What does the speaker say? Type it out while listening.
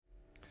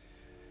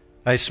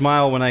I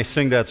smile when I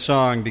sing that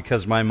song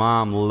because my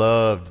mom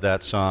loved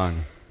that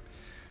song.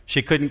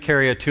 She couldn't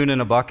carry a tune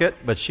in a bucket,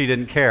 but she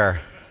didn't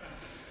care.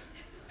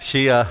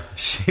 She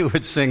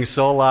would sing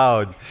so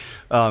loud,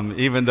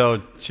 even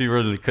though she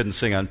really couldn't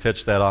sing on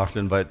pitch that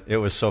often, but it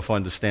was so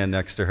fun to stand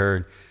next to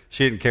her.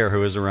 She didn't care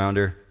who was around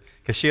her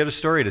because she had a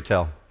story to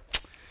tell.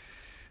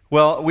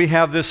 Well, we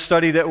have this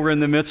study that we're in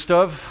the midst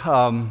of,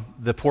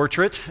 the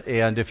portrait,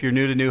 and if you're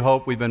new to New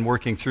Hope, we've been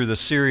working through the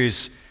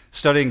series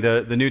studying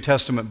the New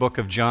Testament book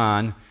of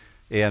John,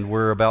 and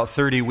we're about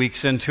 30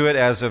 weeks into it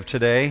as of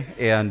today,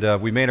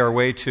 and we made our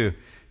way to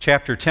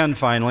chapter 10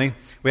 finally.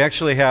 We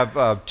actually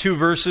have 2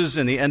 verses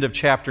in the end of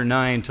chapter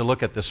 9 to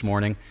look at this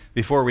morning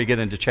before we get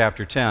into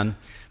chapter 10.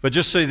 But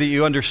just so that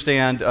you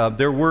understand,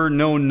 there were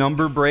no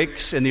number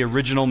breaks in the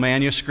original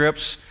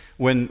manuscripts.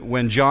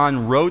 When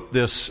John wrote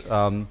this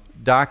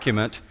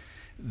document,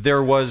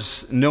 there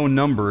was no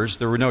numbers,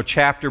 there were no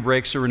chapter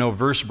breaks, there were no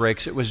verse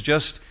breaks. It was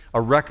just a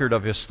record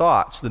of his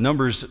thoughts. The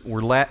numbers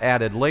were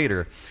added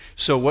later.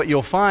 So what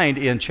you'll find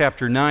in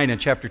chapter 9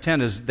 and chapter 10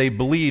 is they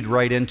bleed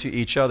right into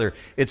each other.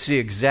 It's the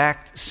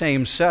exact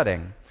same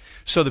setting.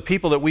 So the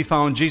people that we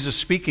found Jesus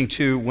speaking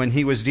to when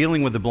he was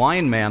dealing with the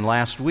blind man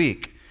last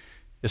week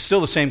is still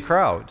the same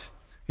crowd.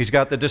 He's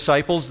got the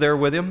disciples there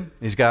with him.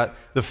 He's got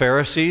the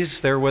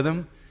Pharisees there with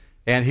him.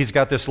 And he's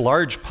got this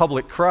large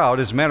public crowd.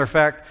 As a matter of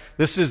fact,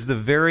 this is the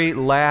very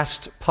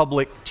last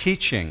public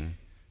teaching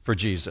for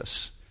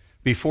Jesus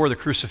before the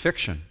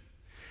crucifixion.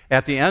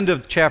 At the end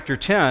of chapter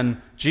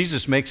 10,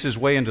 Jesus makes his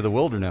way into the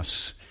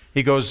wilderness.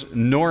 He goes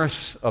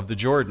north of the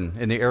Jordan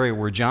in the area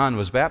where John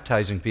was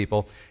baptizing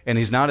people, and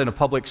he's not in a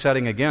public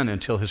setting again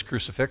until his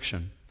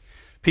crucifixion.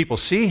 People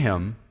see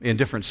him in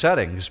different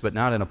settings, but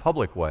not in a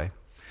public way.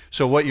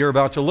 So what you're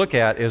about to look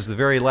at is the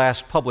very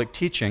last public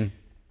teaching,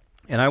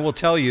 and I will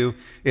tell you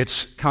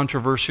it's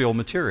controversial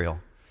material.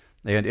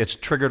 And it's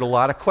triggered a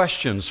lot of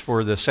questions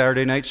for the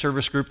Saturday night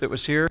service group that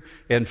was here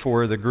and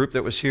for the group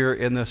that was here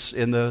in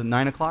the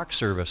 9 o'clock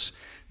service.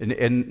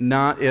 And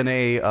not in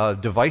a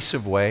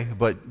divisive way,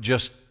 but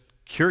just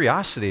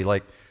curiosity.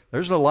 Like,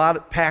 there's a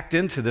lot packed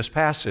into this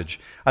passage.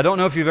 I don't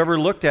know if you've ever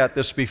looked at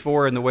this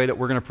before in the way that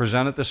we're going to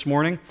present it this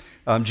morning.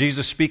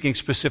 Jesus speaking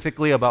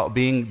specifically about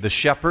being the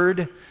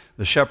shepherd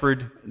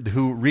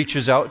who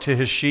reaches out to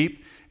his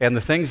sheep, and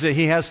the things that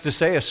he has to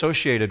say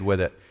associated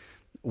with it.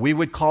 We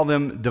would call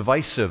them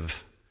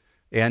divisive,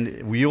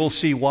 and you'll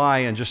see why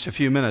in just a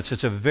few minutes.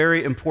 It's a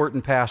very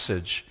important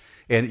passage,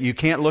 and you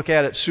can't look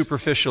at it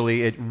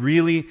superficially. It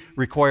really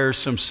requires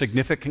some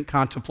significant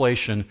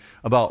contemplation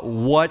about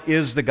what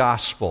is the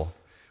gospel.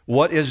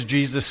 What is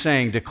Jesus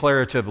saying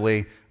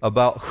declaratively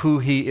about who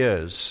he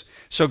is?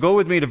 So go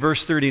with me to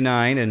verse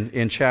 39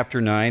 in chapter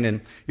 9,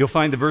 and you'll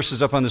find the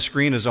verses up on the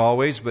screen as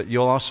always, but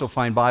you'll also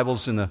find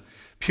Bibles in the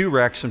pew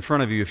racks in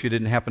front of you if you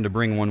didn't happen to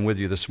bring one with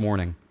you this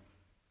morning.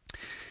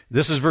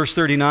 This is verse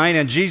 39,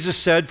 and Jesus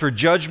said, "For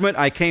judgment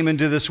I came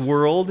into this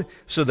world,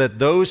 so that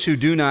those who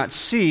do not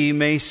see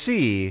may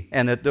see,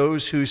 and that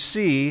those who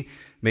see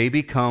may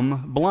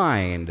become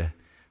blind."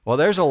 Well,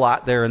 there's a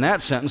lot there in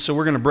that sentence, so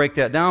we're going to break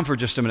that down for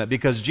just a minute,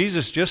 because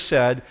Jesus just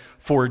said,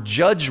 "For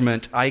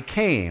judgment I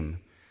came."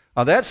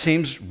 Now that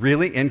seems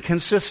really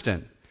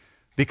inconsistent,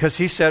 because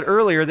he said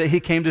earlier that he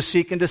came to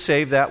seek and to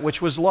save that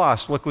which was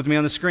lost. Look with me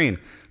on the screen,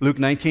 Luke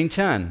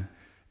 19:10.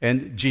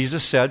 And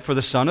Jesus said, "For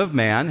the Son of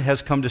Man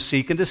has come to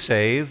seek and to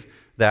save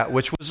that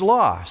which was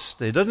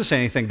lost." It doesn't say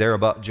anything there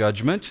about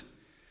judgment.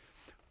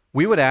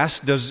 We would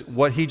ask, does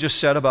what he just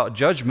said about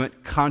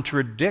judgment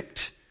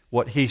contradict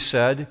what he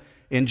said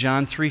in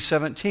John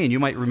 3:17?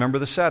 You might remember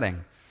the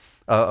setting.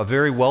 A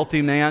very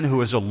wealthy man who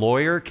was a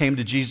lawyer came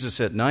to Jesus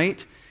at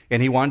night,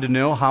 and he wanted to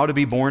know how to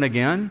be born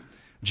again.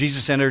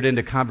 Jesus entered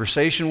into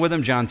conversation with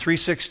him, John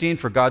 3:16,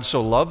 "For God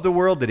so loved the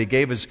world that he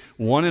gave his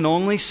one and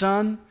only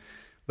Son."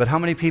 But how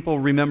many people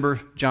remember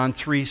John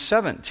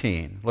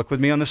 3:17? Look with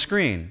me on the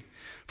screen.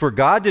 "For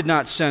God did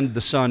not send the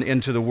Son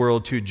into the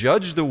world to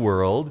judge the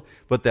world,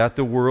 but that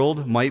the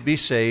world might be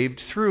saved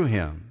through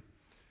him."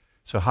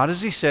 So how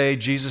does he say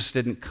Jesus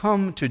didn't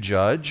come to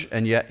judge,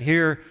 and yet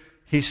here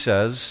he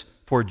says,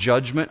 "For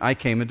judgment I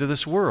came into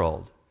this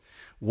world"?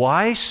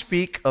 Why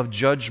speak of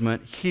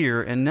judgment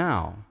here and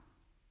now?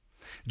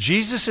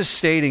 Jesus is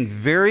stating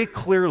very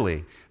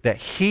clearly that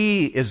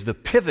he is the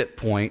pivot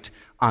point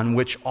on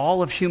which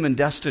all of human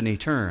destiny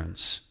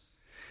turns.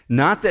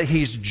 Not that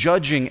he's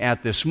judging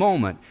at this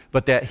moment,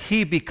 but that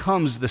he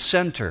becomes the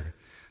center,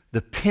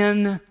 the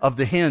pin of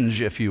the hinge,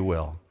 if you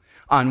will,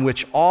 on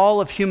which all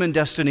of human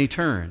destiny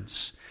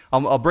turns.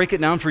 I'll break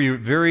it down for you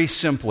very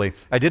simply.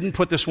 I didn't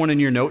put this one in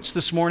your notes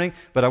this morning,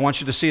 but I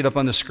want you to see it up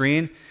on the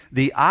screen.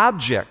 The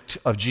object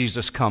of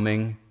Jesus'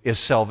 coming is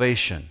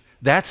salvation.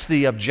 That's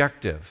the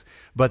objective.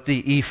 But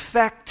the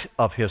effect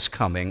of his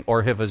coming, or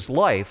of his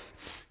life,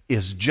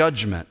 is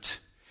judgment,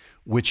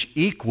 which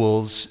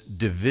equals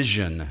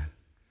division,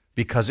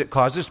 because it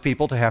causes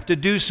people to have to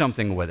do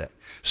something with it.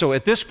 So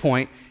at this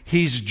point,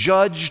 he's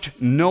judged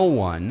no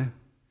one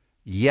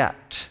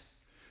yet.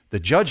 The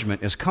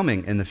judgment is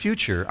coming in the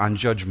future on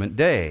Judgment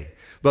Day.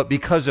 But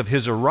because of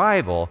his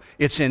arrival,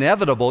 it's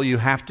inevitable you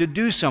have to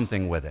do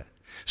something with it.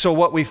 So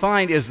what we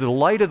find is the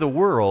light of the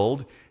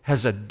world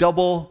has a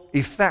double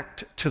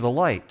effect to the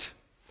light.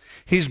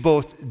 He's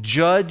both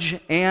judge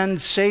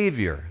and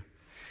savior.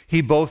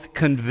 He both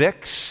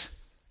convicts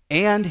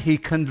and he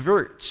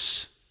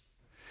converts.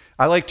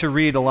 I like to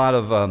read a lot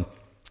of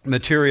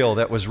material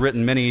that was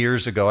written many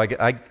years ago.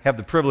 I have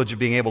the privilege of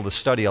being able to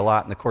study a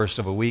lot in the course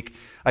of a week.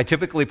 I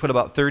typically put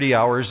about 30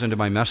 hours into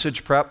my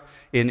message prep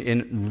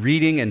in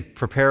reading and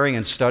preparing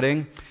and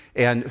studying.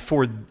 And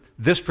for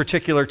this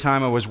particular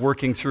time, I was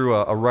working through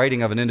a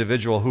writing of an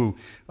individual who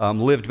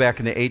lived back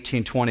in the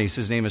 1820s.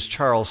 His name is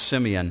Charles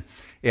Simeon.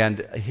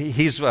 And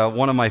he's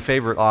one of my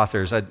favorite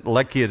authors. I'd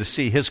like you to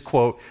see his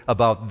quote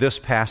about this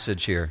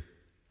passage here.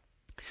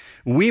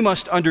 We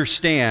must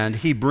understand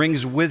he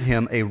brings with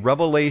him a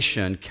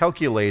revelation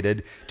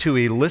calculated to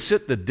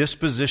elicit the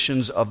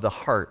dispositions of the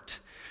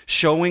heart,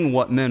 showing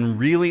what men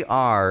really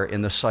are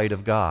in the sight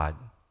of God.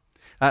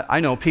 I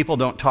know people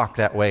don't talk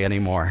that way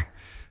anymore.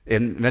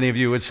 And many of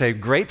you would say,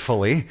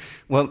 gratefully.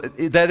 Well,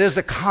 that is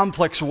a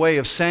complex way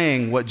of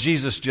saying what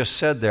Jesus just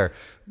said there.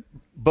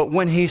 But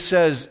when he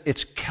says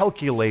it's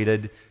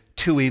calculated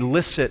to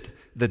elicit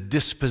the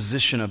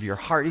disposition of your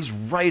heart, he's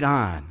right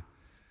on.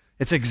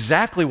 It's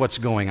exactly what's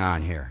going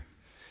on here.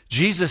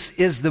 Jesus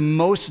is the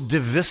most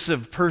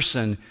divisive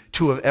person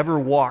to have ever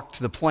walked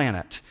the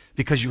planet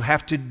because you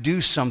have to do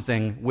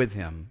something with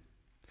him.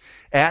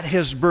 At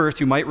his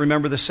birth, you might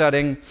remember the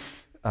setting,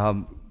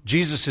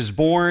 Jesus is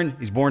born.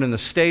 He's born in the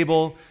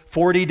stable.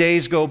 40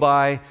 days go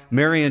by.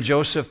 Mary and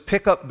Joseph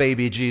pick up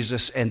baby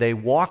Jesus, and they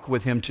walk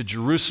with him to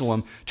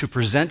Jerusalem to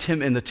present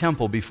him in the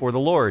temple before the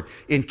Lord,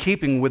 in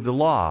keeping with the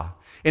law.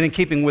 And in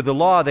keeping with the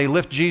law, they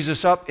lift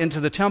Jesus up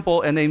into the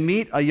temple, and they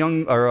meet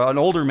an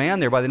older man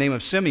there by the name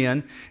of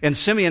Simeon. And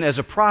Simeon, as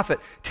a prophet,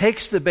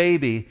 takes the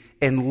baby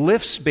and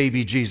lifts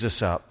baby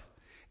Jesus up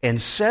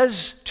and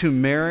says to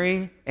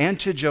Mary and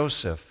to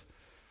Joseph,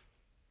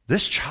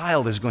 this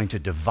child is going to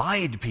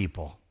divide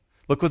people.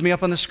 Look with me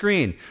up on the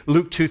screen.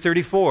 Luke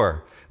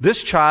 2:34.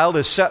 This child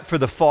is set for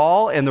the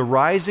fall and the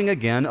rising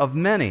again of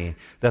many,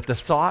 that the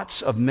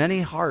thoughts of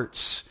many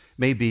hearts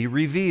may be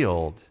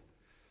revealed.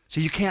 So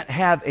you can't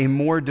have a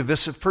more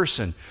divisive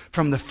person.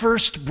 From the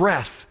first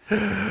breath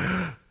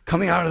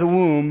coming out of the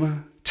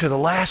womb to the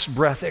last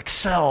breath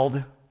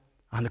exhaled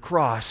on the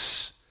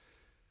cross,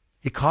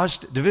 he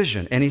caused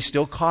division, and he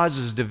still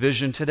causes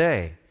division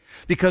today.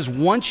 Because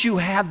once you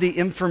have the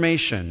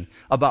information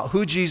about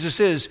who Jesus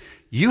is,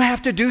 you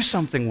have to do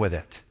something with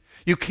it.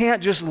 You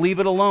can't just leave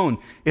it alone.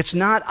 It's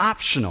not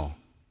optional.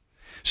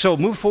 So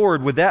move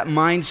forward with that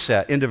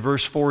mindset into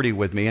verse 40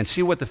 with me and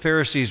see what the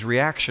Pharisees'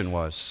 reaction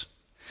was.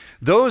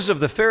 Those of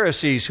the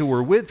Pharisees who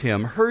were with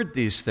him heard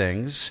these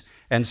things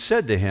and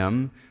said to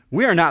him,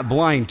 we are not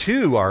blind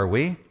too, are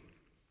we?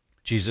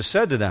 Jesus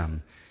said to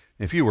them,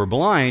 if you were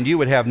blind, you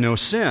would have no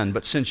sin.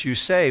 But since you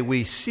say,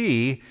 we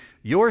see,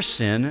 your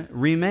sin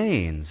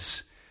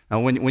remains. Now,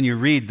 when you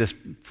read this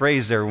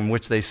phrase there in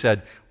which they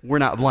said, we're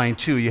not blind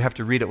too, you have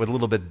to read it with a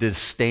little bit of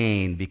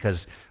disdain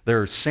because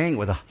they're saying it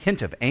with a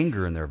hint of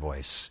anger in their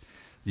voice.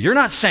 You're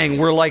not saying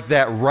we're like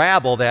that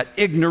rabble, that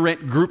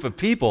ignorant group of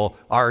people,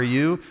 are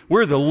you?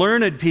 We're the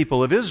learned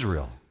people of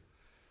Israel.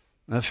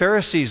 The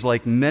Pharisees,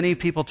 like many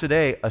people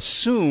today,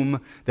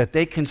 assume that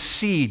they can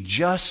see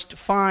just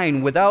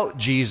fine without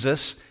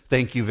Jesus.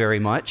 Thank you very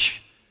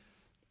much.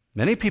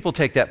 Many people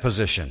take that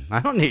position. I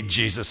don't need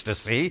Jesus to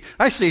see.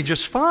 I see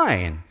just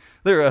fine.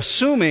 They're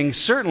assuming,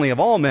 certainly of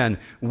all men,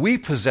 we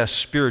possess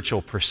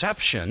spiritual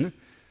perception.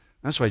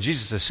 That's why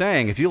Jesus is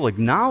saying, if you'll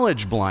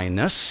acknowledge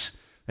blindness,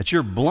 that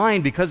you're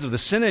blind because of the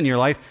sin in your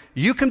life,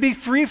 you can be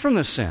free from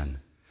the sin.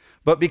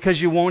 But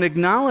because you won't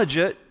acknowledge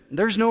it,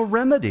 there's no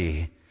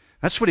remedy.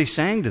 That's what he's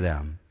saying to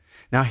them.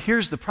 Now,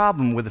 here's the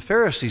problem with the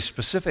Pharisees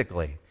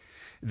specifically.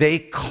 They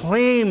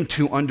claim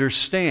to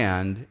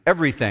understand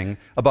everything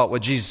about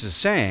what Jesus is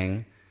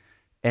saying,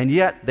 and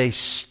yet they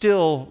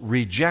still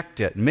reject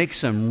it. It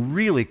makes them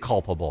really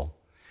culpable.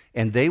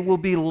 And they will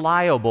be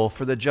liable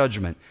for the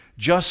judgment,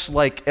 just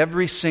like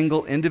every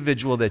single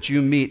individual that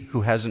you meet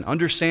who has an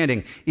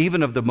understanding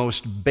even of the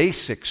most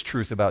basic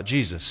truth about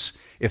Jesus.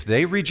 If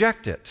they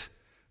reject it,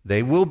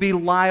 they will be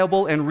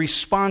liable and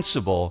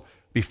responsible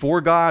before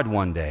God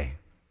one day.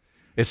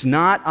 It's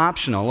not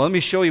optional. Let me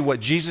show you what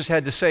Jesus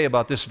had to say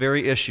about this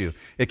very issue.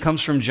 It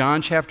comes from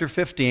John chapter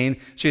 15,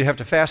 so you have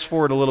to fast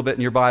forward a little bit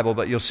in your Bible,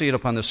 but you'll see it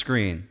up on the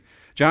screen.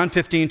 John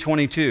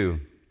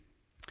 15:22.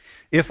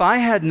 If I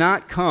had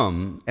not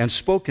come and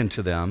spoken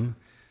to them,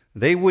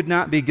 they would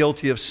not be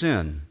guilty of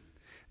sin.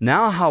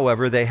 Now,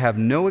 however, they have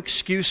no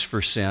excuse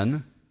for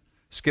sin.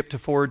 Skip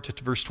forward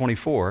to verse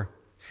 24.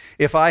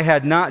 If I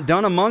had not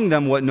done among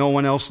them what no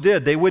one else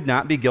did, they would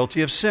not be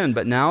guilty of sin.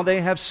 But now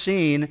they have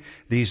seen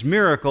these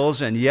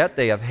miracles, and yet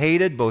they have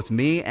hated both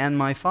me and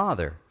my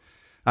Father.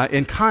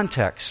 In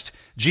context,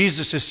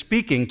 Jesus is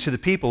speaking to the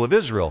people of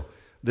Israel,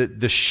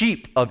 the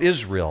sheep of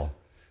Israel,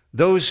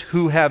 those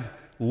who have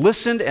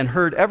listened and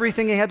heard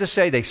everything he had to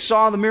say. They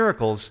saw the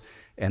miracles,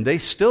 and they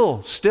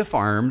still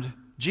stiff-armed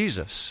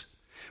Jesus.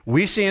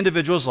 We see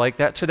individuals like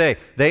that today.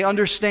 They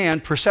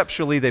understand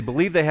perceptually, they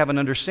believe they have an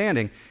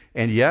understanding,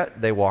 and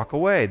yet they walk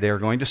away. They are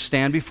going to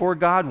stand before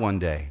God one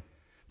day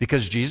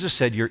because Jesus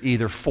said, you're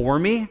either for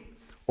me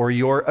or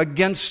you're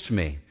against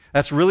me.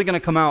 That's really going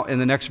to come out in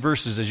the next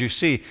verses as you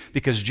see,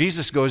 because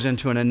Jesus goes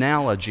into an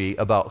analogy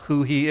about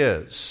who he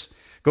is.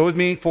 Go with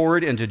me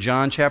forward into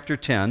John chapter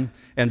 10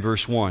 and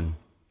verse 1.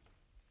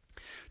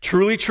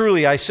 Truly,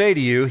 truly, I say to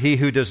you, he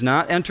who does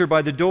not enter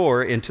by the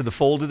door into the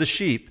fold of the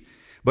sheep,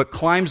 but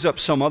climbs up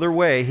some other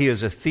way, he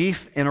is a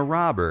thief and a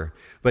robber.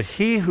 But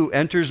he who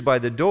enters by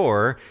the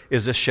door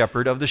is a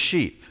shepherd of the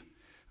sheep.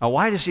 Now,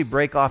 why does he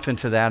break off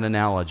into that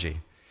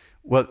analogy?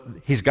 Well,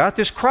 he's got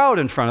this crowd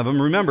in front of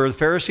him. Remember, the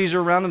Pharisees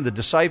are around him, the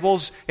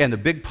disciples, and the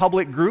big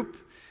public group.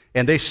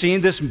 And they've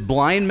seen this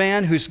blind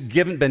man who's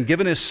been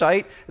given his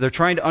sight. They're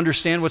trying to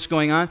understand what's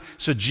going on.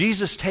 So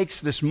Jesus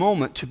takes this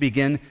moment to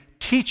begin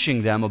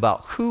teaching them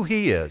about who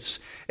he is.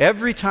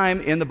 Every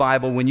time in the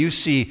Bible when you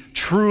see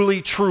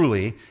truly,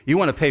 truly, you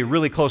want to pay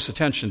really close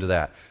attention to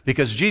that,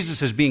 because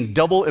Jesus is being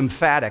double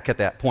emphatic at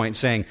that point,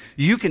 saying,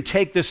 you can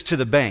take this to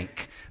the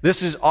bank.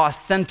 This is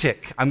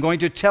authentic. I'm going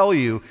to tell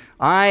you,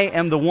 I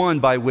am the one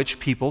by which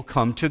people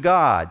come to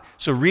God.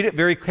 So read it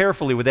very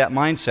carefully with that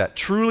mindset.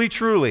 Truly,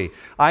 truly,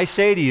 I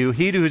say to you,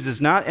 he who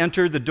does not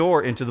enter the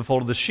door into the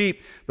fold of the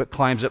sheep, but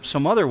climbs up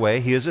some other way,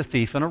 he is a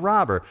thief and a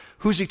robber.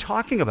 Who's he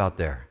talking about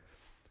there?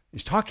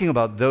 He's talking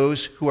about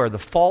those who are the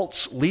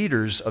false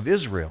leaders of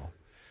Israel.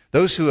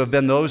 Those who have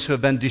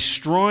been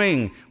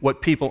destroying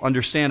what people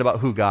understand about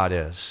who God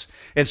is.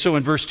 And so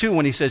in verse 2,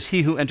 when he says,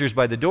 he who enters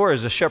by the door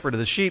is a shepherd of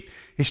the sheep,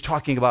 he's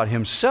talking about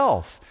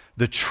himself,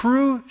 the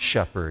true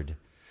shepherd,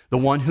 the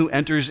one who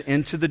enters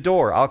into the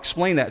door. I'll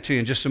explain that to you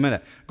in just a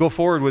minute. Go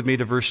forward with me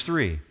to verse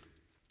 3.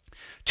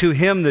 To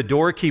him the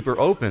doorkeeper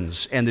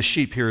opens, and the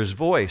sheep hear his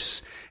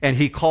voice, and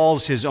he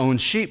calls his own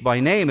sheep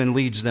by name and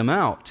leads them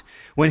out.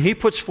 When he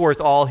puts forth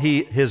all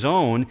his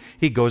own,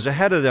 he goes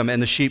ahead of them, and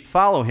the sheep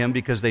follow him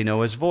because they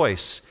know his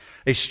voice.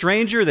 A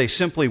stranger they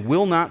simply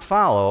will not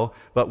follow,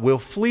 but will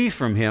flee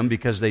from him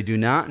because they do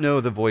not know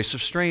the voice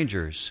of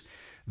strangers.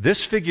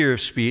 This figure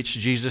of speech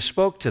Jesus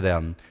spoke to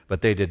them,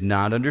 but they did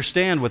not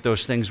understand what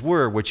those things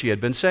were which he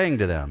had been saying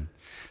to them.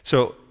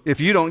 So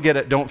if you don't get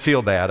it, don't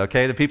feel bad,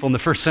 okay? The people in the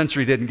first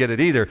century didn't get it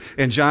either,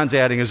 and John's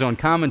adding his own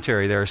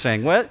commentary there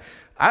saying, what?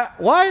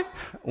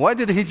 What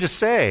did he just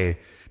say?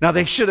 Now,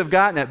 they should have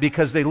gotten it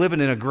because they live in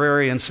an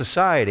agrarian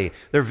society.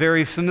 They're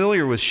very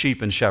familiar with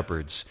sheep and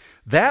shepherds.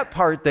 That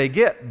part they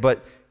get,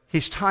 but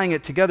he's tying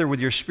it together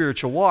with your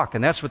spiritual walk,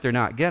 and that's what they're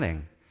not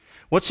getting.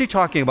 What's he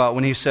talking about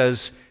when he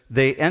says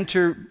they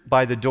enter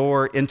by the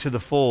door into the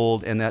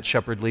fold and that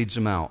shepherd leads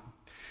them out?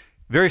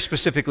 Very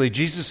specifically,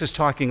 Jesus is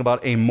talking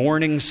about a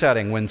morning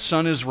setting when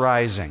sun is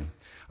rising.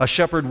 A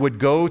shepherd would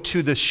go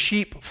to the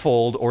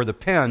sheepfold, or the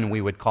pen, we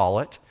would call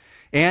it,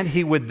 and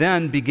he would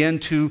then begin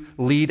to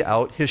lead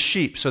out his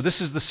sheep. So this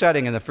is the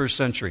setting in the first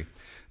century.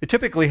 They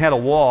typically had a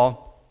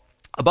wall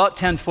about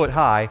 10 foot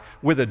high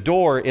with a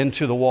door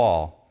into the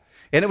wall.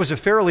 And it was a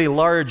fairly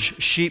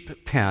large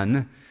sheep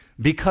pen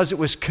because it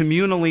was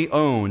communally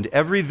owned.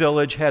 Every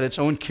village had its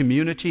own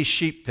community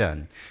sheep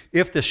pen.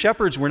 If the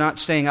shepherds were not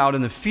staying out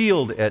in the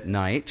field at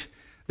night,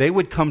 they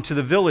would come to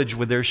the village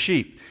with their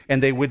sheep,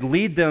 and they would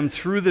lead them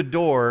through the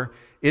door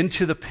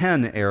into the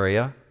pen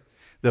area.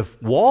 The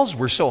walls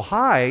were so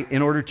high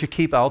in order to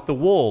keep out the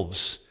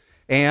wolves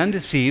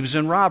and thieves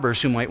and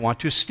robbers who might want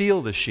to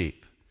steal the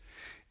sheep.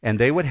 And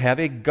they would have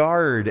a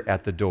guard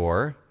at the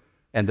door,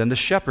 and then the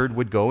shepherd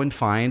would go and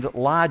find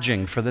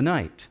lodging for the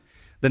night.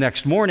 The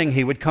next morning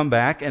he would come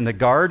back, and the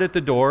guard at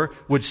the door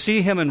would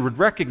see him and would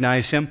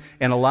recognize him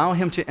and allow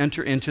him to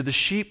enter into the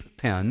sheep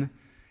pen,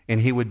 and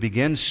he would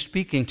begin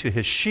speaking to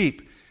his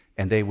sheep,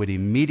 and they would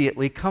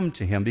immediately come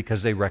to him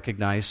because they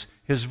recognize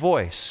his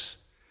voice.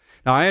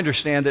 Now, I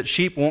understand that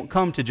sheep won't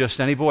come to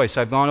just any voice.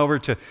 I've gone over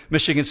to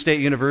Michigan State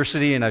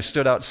University, and I've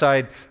stood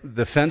outside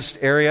the fenced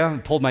area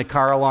and pulled my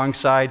car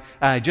alongside,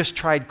 and I just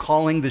tried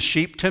calling the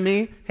sheep to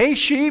me. Hey,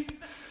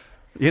 sheep!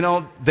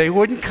 They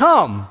wouldn't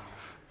come.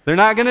 They're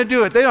not going to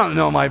do it. They don't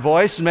know my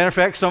voice. As a matter of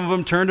fact, some of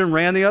them turned and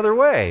ran the other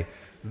way.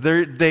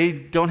 They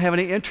don't have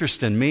any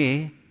interest in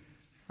me.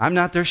 I'm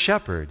not their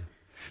shepherd.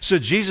 So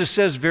Jesus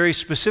says very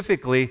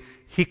specifically,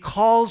 he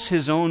calls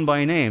his own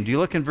by name. Do you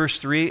look in verse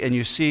 3 and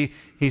you see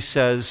he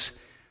says,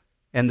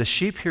 and the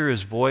sheep hear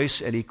his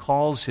voice, and he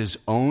calls his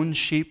own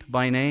sheep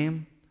by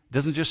name? It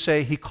doesn't just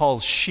say he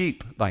calls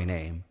sheep by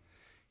name.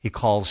 He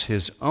calls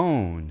his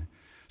own.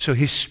 So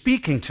he's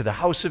speaking to the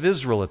house of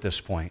Israel at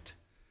this point.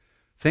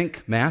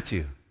 Think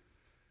Matthew.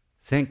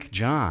 Think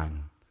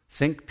John.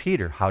 Think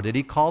Peter. How did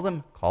he call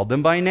them? Called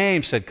them by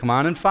name, said, come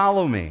on and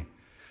follow me.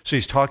 So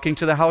he's talking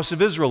to the house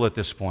of Israel at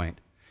this point.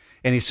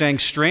 And he's saying,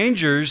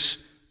 strangers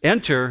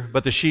enter,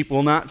 but the sheep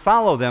will not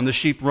follow them. The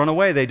sheep run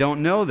away. They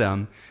don't know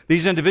them.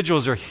 These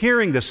individuals are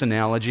hearing this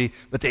analogy,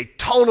 but they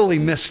totally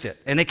missed it,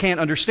 and they can't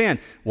understand.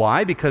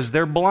 Why? Because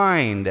they're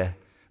blind.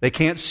 They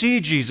can't see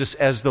Jesus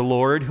as the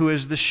Lord who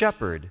is the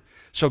shepherd.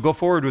 So go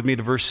forward with me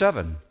to verse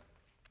 7.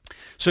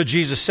 So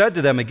Jesus said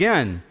to them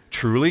again,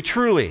 truly,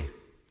 truly.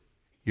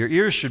 Your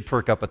ears should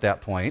perk up at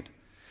that point.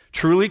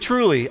 Truly,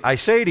 truly, I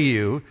say to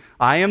you,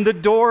 I am the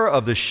door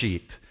of the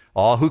sheep.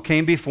 All who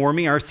came before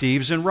me are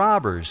thieves and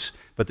robbers,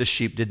 but the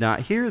sheep did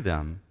not hear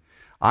them.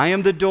 I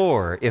am the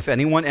door. If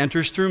anyone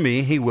enters through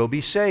me, he will be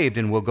saved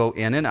and will go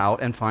in and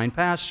out and find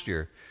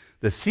pasture.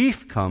 The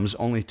thief comes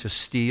only to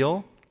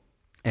steal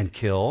and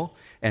kill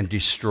and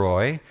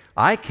destroy.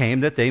 I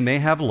came that they may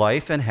have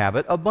life and have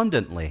it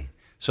abundantly.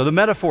 So the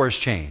metaphor has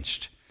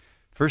changed.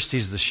 First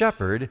he's the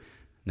shepherd,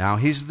 now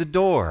he's the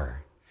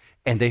door.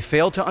 And they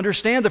failed to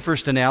understand the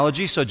first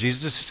analogy, so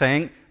Jesus is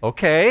saying,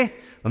 okay,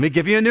 let me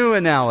give you a new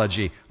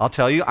analogy. I'll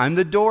tell you, I'm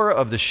the door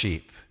of the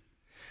sheep.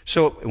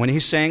 So when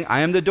he's saying, I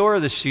am the door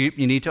of the sheep,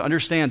 you need to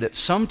understand that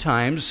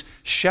sometimes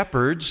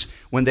shepherds,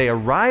 when they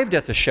arrived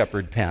at the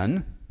shepherd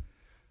pen,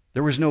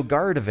 there was no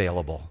guard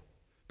available.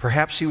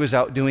 Perhaps he was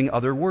out doing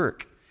other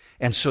work.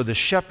 And so the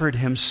shepherd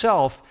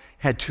himself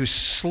had to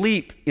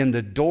sleep in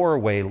the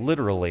doorway,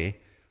 literally,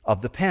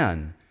 of the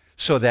pen,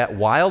 so that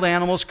wild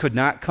animals could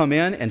not come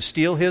in and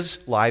steal his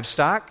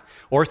livestock,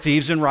 or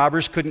thieves and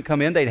robbers couldn't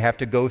come in. They'd have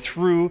to go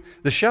through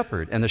the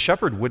shepherd, and the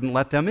shepherd wouldn't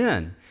let them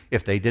in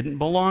if they didn't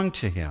belong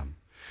to him.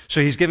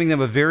 So he's giving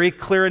them a very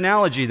clear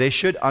analogy. They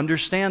should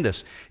understand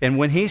this. And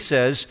when he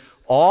says,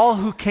 all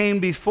who came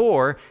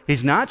before,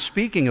 he's not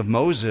speaking of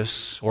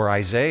Moses or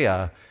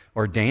Isaiah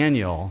or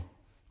Daniel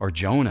or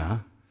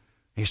Jonah.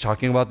 He's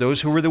talking about those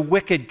who were the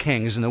wicked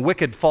kings and the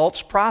wicked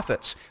false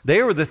prophets.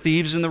 They were the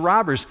thieves and the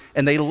robbers,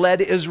 and they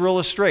led Israel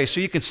astray. So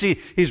you can see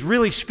he's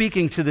really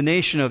speaking to the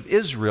nation of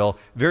Israel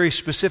very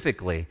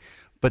specifically.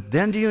 But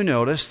then do you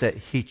notice that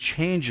he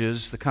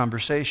changes the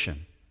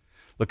conversation?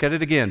 Look at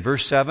it again.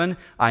 Verse 7,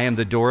 I am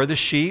the door of the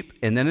sheep.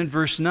 And then in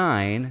verse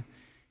 9,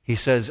 he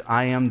says,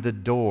 I am the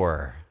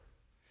door.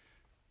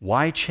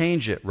 Why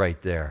change it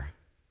right there?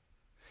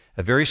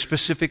 A very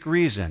specific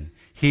reason.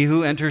 He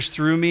who enters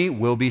through me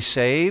will be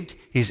saved.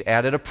 He's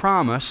added a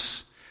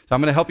promise. So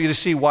I'm going to help you to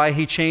see why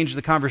he changed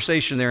the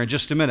conversation there in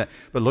just a minute.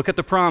 But look at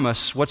the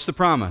promise. What's the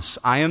promise?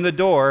 I am the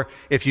door.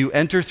 If you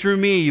enter through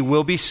me, you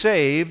will be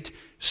saved.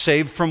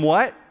 Saved from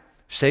what?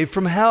 Saved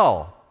from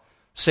hell.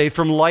 Saved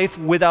from life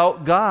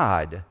without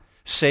God.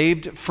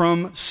 Saved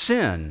from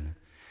sin.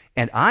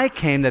 And I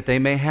came that they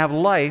may have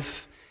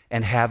life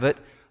and have it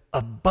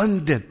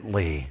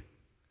abundantly.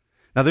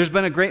 Now, there's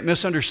been a great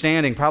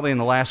misunderstanding, probably in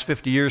the last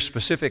 50 years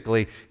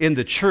specifically, in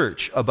the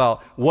church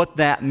about what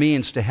that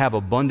means to have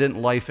abundant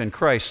life in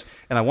Christ.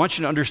 And I want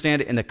you to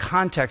understand it in the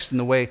context, in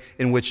the way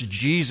in which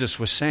Jesus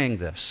was saying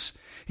this.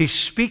 He's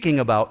speaking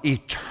about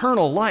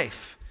eternal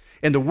life.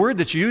 And the word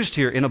that's used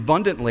here in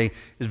abundantly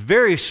is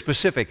very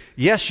specific.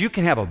 Yes, you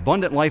can have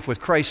abundant life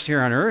with Christ here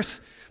on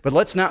earth, but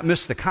let's not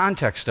miss the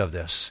context of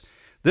this.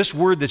 This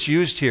word that's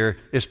used here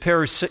is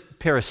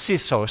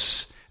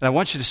parasisos, and I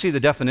want you to see the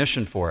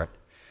definition for it.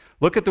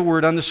 Look at the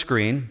word on the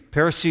screen,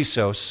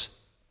 parasisos,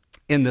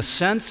 in the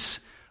sense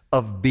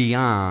of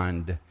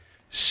beyond,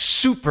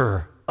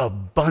 super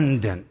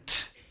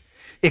abundant,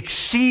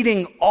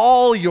 exceeding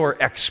all your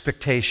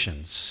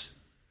expectations.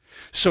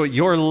 So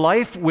your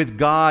life with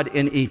God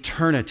in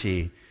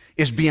eternity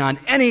is beyond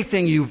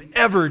anything you've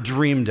ever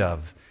dreamed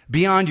of,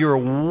 beyond your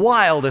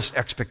wildest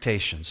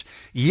expectations.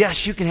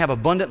 Yes, you can have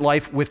abundant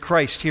life with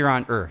Christ here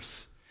on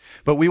earth,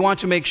 but we want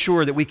to make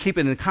sure that we keep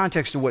it in the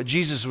context of what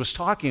Jesus was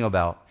talking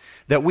about,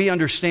 that we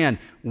understand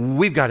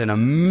we've got an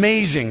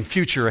amazing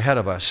future ahead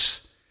of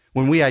us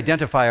when we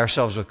identify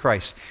ourselves with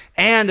Christ,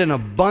 and an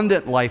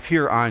abundant life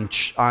here on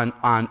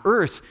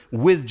earth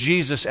with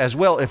Jesus as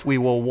well, if we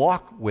will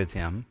walk with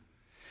him.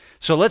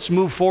 So let's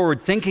move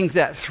forward thinking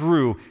that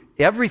through.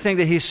 Everything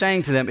that he's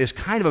saying to them is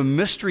kind of a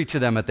mystery to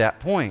them at that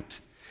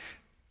point.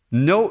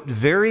 Note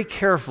very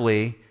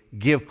carefully,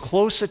 give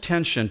close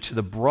attention to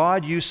the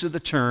broad use of the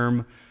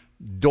term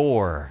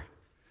door.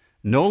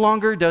 No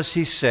longer does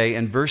he say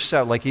in verse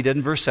 7, like he did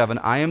in verse 7,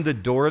 I am the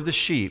door of the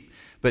sheep.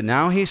 But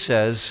now he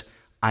says,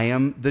 I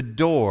am the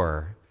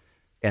door.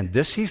 And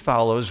this he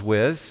follows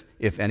with,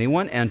 if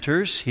anyone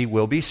enters, he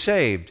will be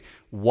saved.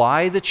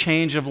 Why the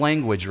change of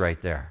language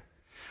right there?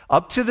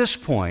 Up to this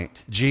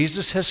point,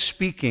 Jesus has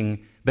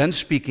been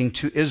speaking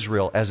to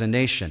Israel as a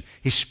nation.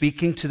 He's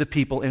speaking to the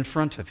people in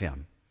front of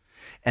him.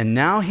 And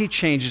now he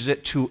changes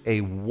it to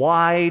a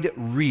wide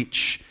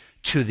reach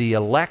to the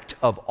elect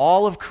of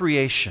all of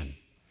creation.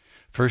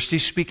 First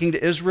he's speaking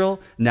to Israel,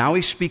 now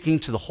he's speaking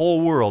to the whole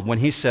world when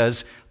he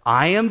says,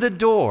 I am the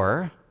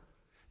door,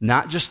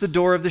 not just the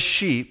door of the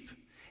sheep,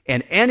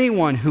 and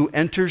anyone who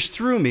enters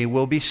through me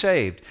will be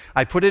saved.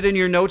 I put it in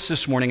your notes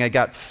this morning. I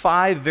got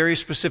 5 very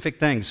specific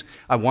things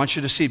I want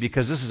you to see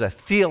because this is a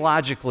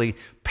theologically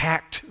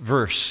packed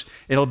verse.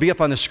 It'll be up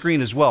on the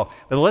screen as well.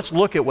 But let's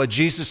look at what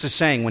Jesus is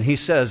saying when he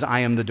says, I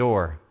am the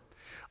door.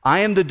 I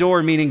am the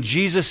door, meaning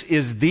Jesus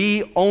is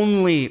the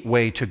only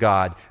way to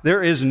God.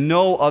 There is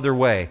no other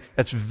way.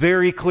 That's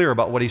very clear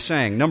about what he's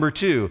saying. Number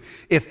 2,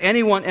 if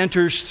anyone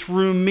enters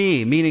through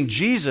me, meaning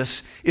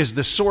Jesus is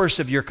the source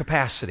of your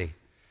capacity.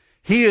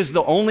 He is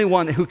the only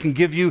one who can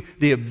give you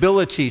the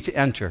ability to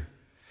enter.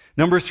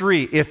 Number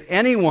 3, if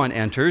anyone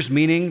enters,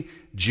 meaning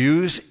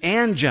Jews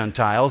and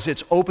Gentiles.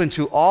 It's open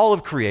to all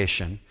of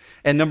creation.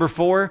 And number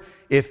 4,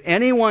 if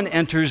anyone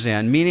enters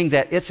in, meaning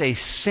that it's a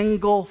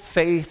single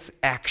faith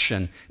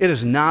action. It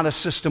is not a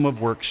system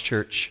of works,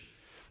 church.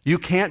 You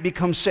can't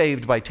become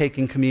saved by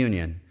taking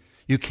communion.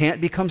 You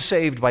can't become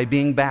saved by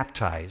being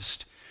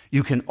baptized.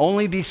 You can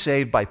only be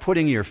saved by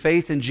putting your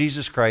faith in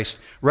Jesus Christ,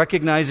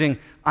 recognizing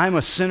I'm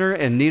a sinner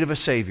in need of a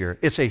Savior.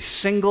 It's a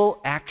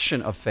single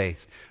action of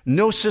faith.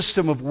 No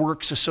system of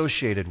works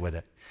associated with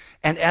it.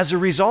 And as a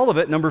result of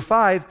it, number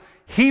 5,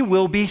 he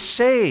will be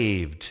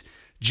saved.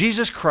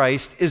 Jesus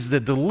Christ is the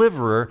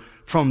deliverer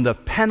from the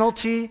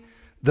penalty,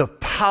 the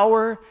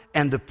power,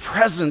 and the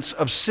presence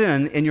of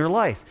sin in your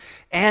life.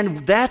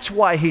 And that's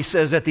why he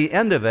says at the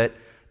end of it,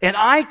 and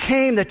I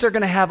came that they're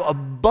going to have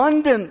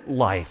abundant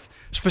life.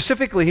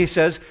 Specifically, he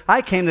says,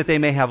 I came that they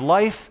may have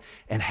life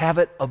and have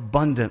it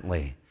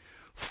abundantly.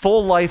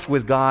 Full life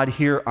with God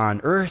here on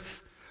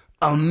earth.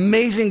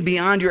 Amazing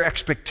beyond your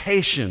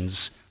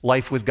expectations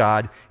life with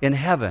God in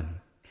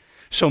heaven.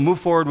 So move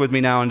forward with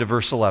me now into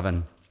verse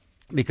 11,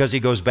 because he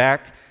goes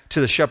back to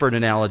the shepherd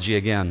analogy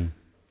again.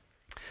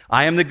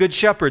 I am the good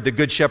shepherd. The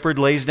good shepherd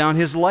lays down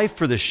his life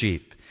for the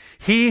sheep.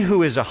 He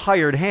who is a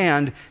hired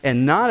hand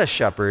and not a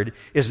shepherd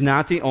is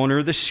not the owner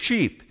of the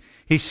sheep.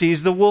 He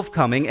sees the wolf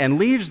coming and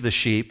leaves the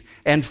sheep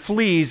and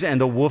flees, and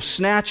the wolf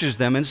snatches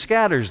them and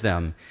scatters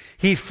them.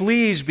 He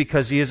flees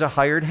because he is a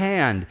hired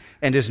hand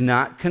and is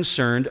not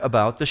concerned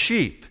about the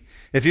sheep.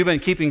 If you've been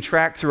keeping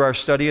track through our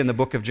study in the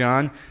book of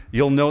John,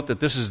 you'll note that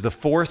this is the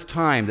 4th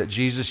time that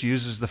Jesus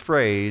uses the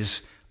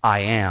phrase, I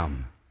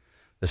am.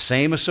 The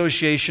same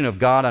association of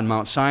God on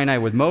Mount Sinai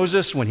with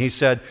Moses when he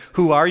said,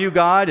 who are you,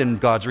 God?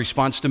 And God's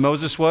response to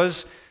Moses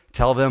was,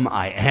 tell them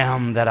I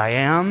am that I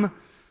am.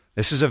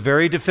 This is a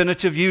very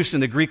definitive use in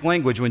the Greek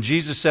language when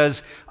Jesus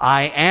says,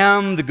 I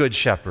am the good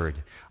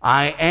shepherd.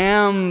 I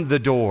am the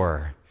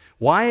door.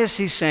 Why is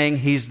he saying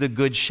he's the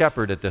good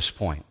shepherd at this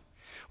point?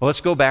 Well,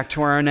 let's go back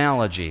to our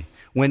analogy.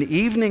 When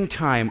evening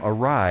time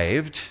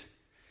arrived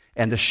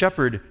and the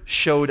shepherd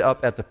showed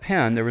up at the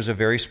pen, there was a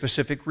very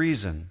specific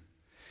reason.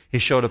 He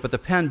showed up at the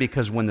pen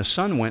because when the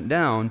sun went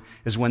down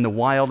is when the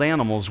wild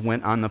animals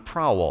went on the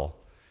prowl.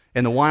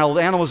 And the wild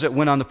animals that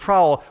went on the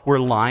prowl were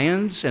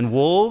lions and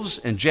wolves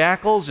and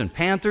jackals and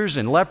panthers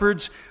and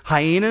leopards,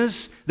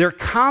 hyenas. They're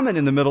common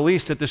in the Middle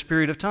East at this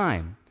period of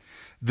time.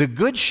 The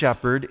good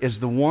shepherd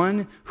is the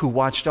one who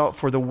watched out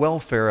for the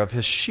welfare of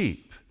his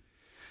sheep.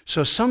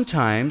 So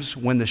sometimes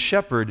when the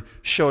shepherd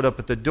showed up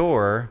at the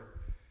door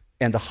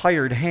and the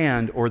hired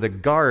hand or the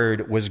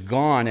guard was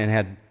gone and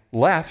had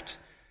left,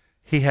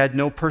 he had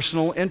no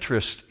personal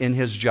interest in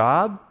his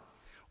job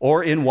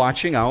or in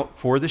watching out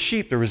for the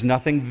sheep. There was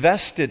nothing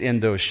vested in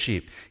those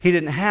sheep. He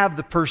didn't have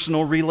the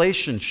personal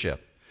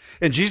relationship.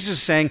 And Jesus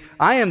is saying,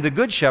 I am the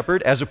good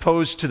shepherd as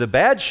opposed to the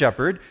bad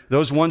shepherd,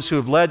 those ones who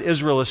have led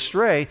Israel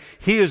astray.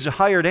 He is a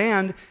hired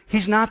hand.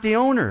 He's not the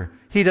owner.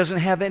 He doesn't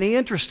have any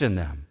interest in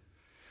them.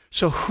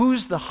 So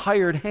who's the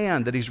hired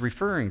hand that he's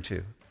referring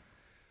to?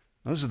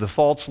 Those are the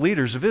false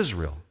leaders of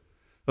Israel.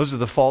 Those are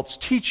the false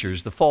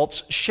teachers, the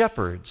false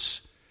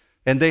shepherds.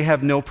 And they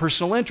have no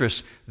personal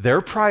interest.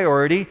 Their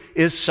priority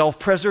is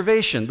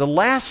self-preservation. The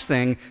last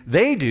thing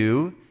they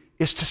do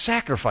is to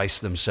sacrifice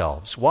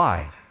themselves.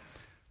 Why?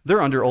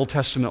 They're under Old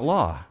Testament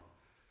law.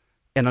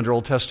 And under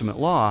Old Testament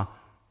law,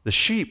 the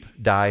sheep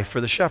die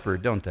for the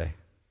shepherd, don't they?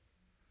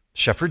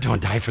 Shepherd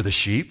don't die for the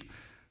sheep.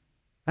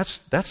 That's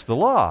the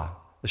law.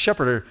 The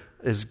shepherd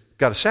has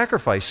got to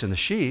sacrifice in the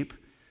sheep,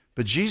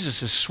 but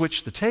Jesus has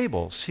switched the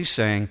tables. He's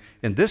saying,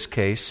 in this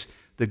case,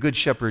 the good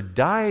shepherd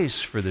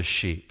dies for the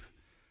sheep.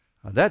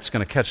 That's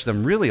going to catch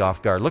them really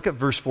off guard. Look at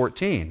verse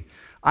 14.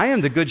 I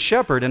am the good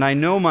shepherd, and I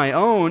know my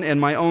own, and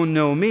my own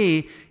know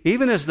me,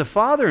 even as the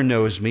Father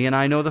knows me, and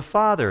I know the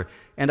Father,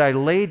 and I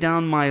lay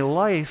down my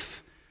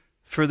life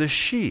for the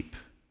sheep.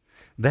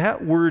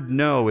 That word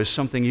know is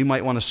something you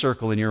might want to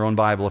circle in your own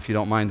Bible if you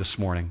don't mind this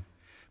morning,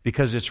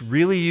 because it's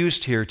really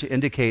used here to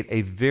indicate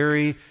a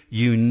very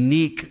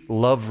unique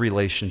love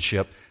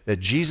relationship that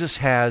Jesus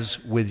has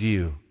with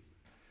you.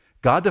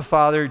 God the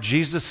Father,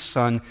 Jesus the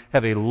Son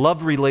have a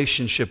love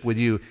relationship with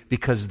you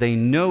because they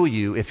know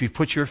you if you've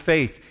put your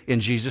faith in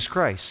Jesus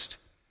Christ.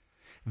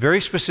 Very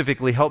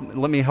specifically,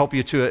 let me help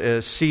you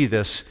to see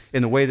this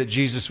in the way that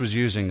Jesus was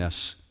using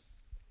this.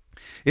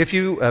 If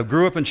you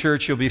grew up in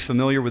church, you'll be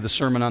familiar with the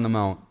Sermon on the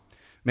Mount.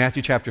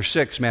 Matthew chapter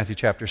 6, Matthew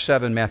chapter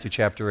 7, Matthew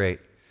chapter 8.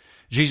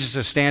 Jesus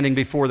is standing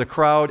before the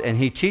crowd and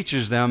he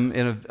teaches them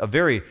in a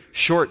very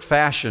short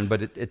fashion,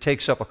 but it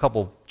takes up a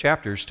couple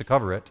chapters to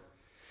cover it.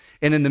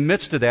 And in the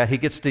midst of that, he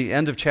gets to the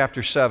end of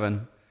chapter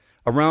 7.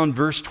 Around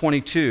verse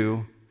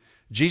 22,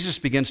 Jesus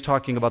begins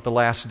talking about the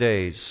last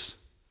days.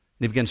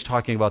 And he begins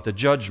talking about the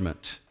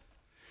judgment.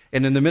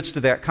 And in the midst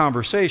of that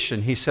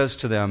conversation, he says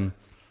to them,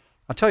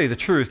 I'll tell you the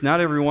truth, not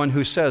everyone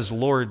who says,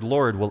 Lord,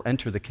 Lord, will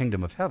enter the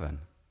kingdom of heaven.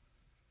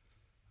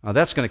 Now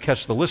that's going to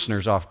catch the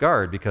listeners off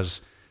guard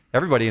because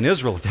everybody in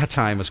Israel at that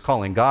time was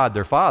calling God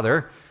their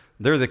Father.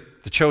 They're the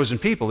chosen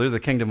people. They're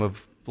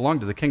belong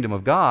to the kingdom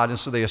of God, and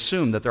so they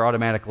assume that they're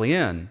automatically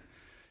in.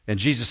 And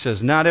Jesus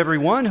says, not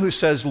everyone who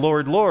says,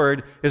 Lord,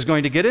 Lord, is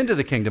going to get into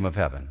the kingdom of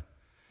heaven.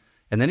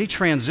 And then he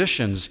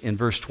transitions in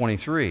verse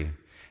 23.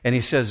 And he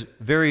says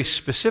very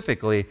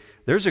specifically,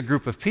 there's a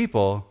group of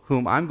people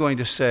whom I'm going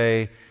to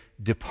say,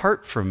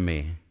 depart from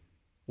me.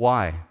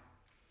 Why?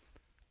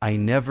 I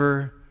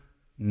never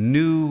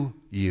knew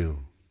you.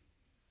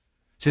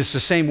 So it's the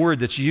same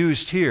word that's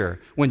used here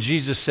when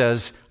Jesus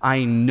says,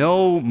 I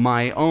know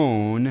my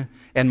own,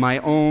 and my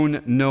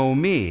own know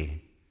me.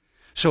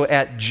 So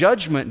at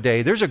Judgment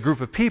Day, there's a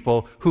group of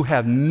people who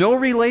have no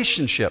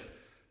relationship,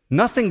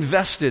 nothing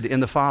vested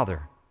in the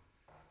Father.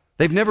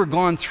 They've never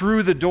gone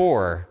through the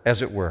door,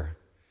 as it were.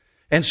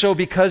 And so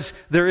because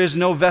there is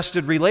no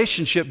vested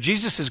relationship,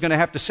 Jesus is going to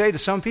have to say to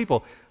some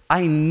people,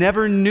 I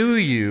never knew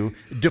you,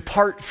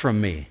 depart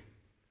from me.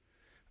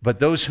 But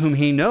those whom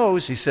he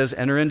knows, he says,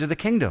 enter into the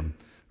kingdom,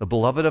 the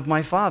beloved of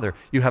my Father.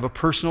 You have a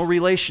personal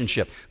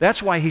relationship.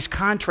 That's why he's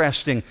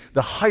contrasting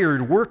the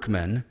hired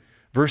workman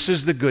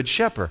versus the good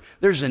shepherd.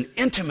 There's an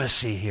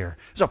intimacy here.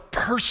 There's a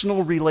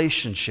personal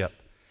relationship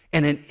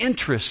and an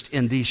interest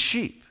in these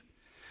sheep.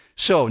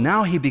 So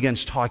now he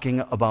begins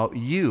talking about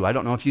you. I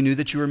don't know if you knew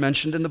that you were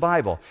mentioned in the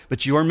Bible,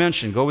 but you are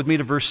mentioned. Go with me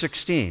to verse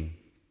 16.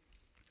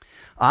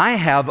 I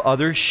have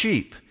other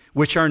sheep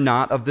which are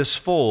not of this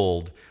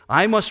fold.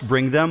 I must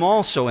bring them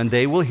also, and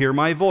they will hear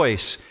my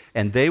voice,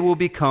 and they will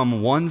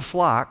become one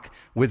flock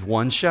with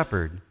one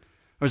shepherd.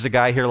 There was a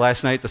guy here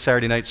last night, the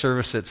Saturday night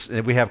service.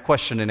 We have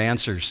question and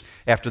answers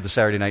after the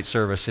Saturday night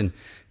service.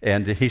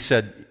 And he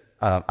said,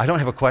 I don't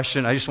have a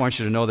question. I just want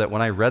you to know that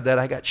when I read that,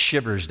 I got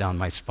shivers down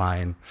my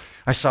spine.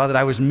 I saw that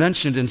I was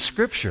mentioned in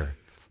Scripture.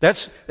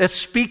 That's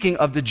speaking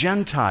of the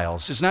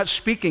Gentiles. It's not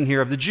speaking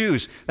here of the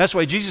Jews. That's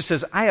why Jesus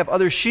says, I have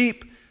other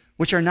sheep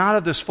which are not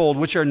of this fold,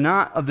 which are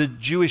not of the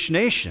Jewish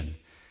nation.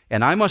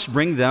 And I must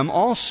bring them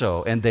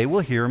also, and they will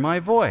hear my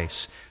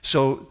voice.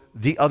 So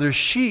the other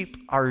sheep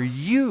are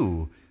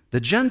you, the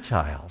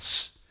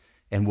Gentiles,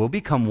 and will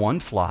become one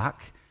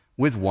flock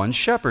with one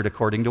shepherd,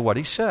 according to what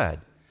he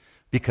said.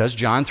 Because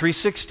John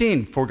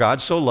 3:16, for God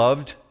so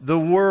loved the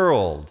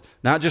world,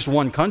 not just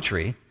one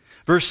country.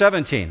 Verse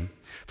 17,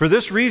 for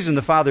this reason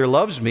the Father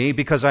loves me,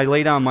 because I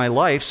lay down my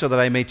life so that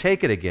I may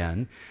take it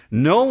again.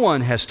 No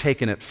one has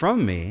taken it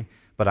from me,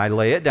 but I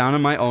lay it down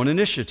on my own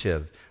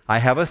initiative. I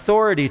have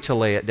authority to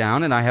lay it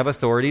down, and I have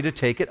authority to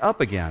take it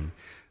up again.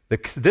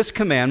 This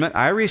commandment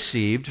I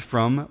received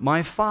from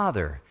my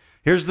Father.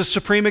 Here's the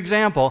supreme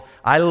example.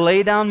 I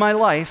lay down my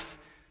life.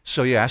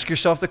 So you ask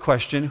yourself the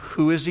question,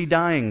 who is he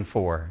dying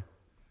for?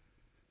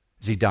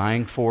 Is he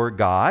dying for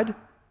God?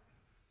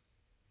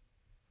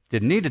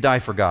 Didn't need to die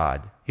for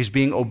God. He's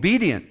being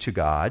obedient to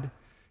God.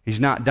 He's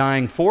not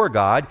dying for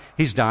God.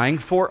 He's dying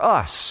for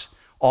us,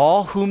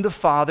 all whom the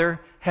Father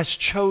has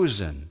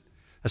chosen.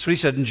 That's what he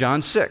said in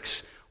John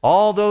 6.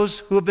 All those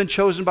who have been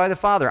chosen by the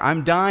Father,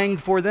 I'm dying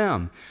for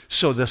them.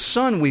 So the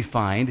Son, we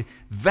find,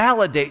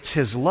 validates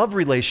his love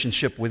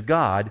relationship with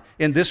God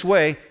in this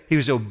way. He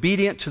was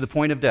obedient to the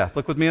point of death.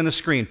 Look with me on the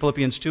screen,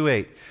 Philippians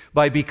 2:8.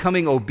 By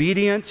becoming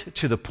obedient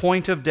to the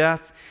point of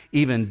death,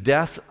 even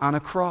death on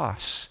a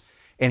cross.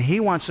 And he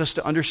wants us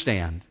to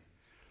understand,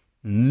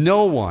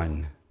 no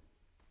one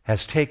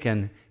has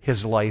taken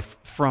his life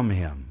from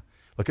him.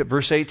 Look at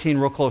verse 18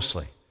 real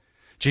closely.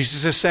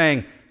 Jesus is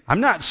saying, I'm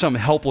not some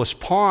helpless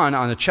pawn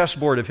on the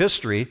chessboard of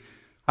history.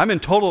 I'm in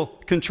total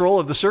control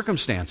of the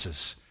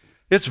circumstances.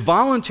 It's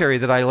voluntary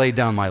that I laid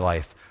down my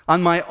life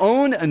on my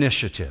own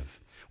initiative.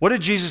 What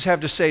did Jesus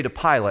have to say to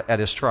Pilate at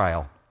his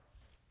trial?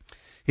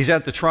 He's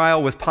at the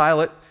trial with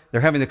Pilate.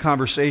 They're having the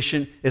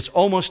conversation. It's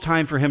almost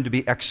time for him to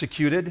be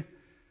executed.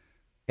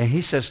 And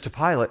he says to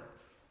Pilate,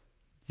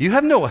 you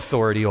have no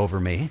authority over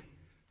me.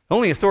 The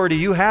only authority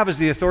you have is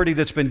the authority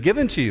that's been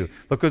given to you.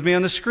 Look with me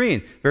on the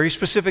screen. Very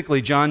specifically,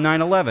 John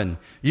 9:11.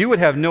 You would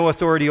have no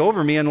authority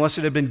over me unless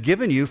it had been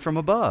given you from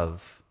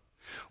above.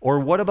 Or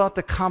what about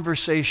the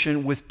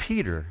conversation with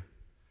Peter?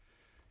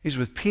 He's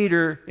with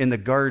Peter in the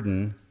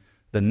garden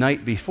the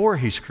night before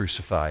he's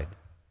crucified.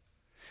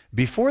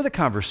 Before the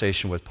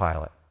conversation with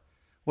Pilate,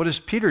 what does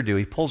Peter do?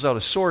 He pulls out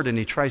a sword and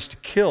he tries to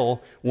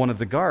kill one of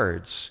the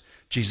guards.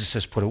 Jesus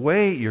says, put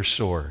away your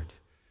sword.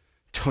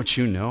 Don't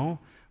you know?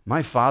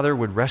 My Father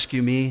would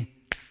rescue me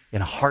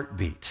in a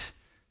heartbeat.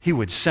 He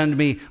would send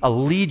me a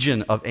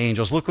legion of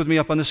angels. Look with me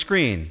up on the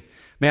screen.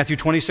 Matthew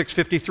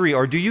 26:53.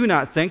 Or do you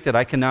not think that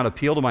I cannot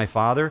appeal to my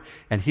Father,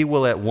 and he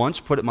will at once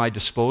put at my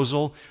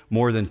disposal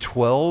more than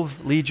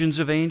 12 legions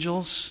of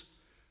angels?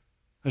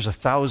 There's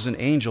 1,000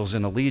 angels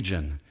in a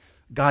legion.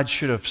 God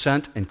should have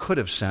sent and could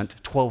have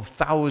sent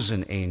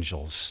 12,000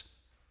 angels.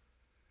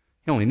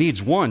 He only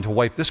needs one to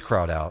wipe this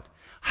crowd out.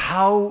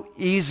 How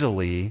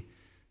easily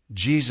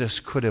Jesus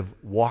could have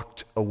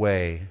walked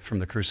away from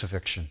the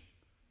crucifixion.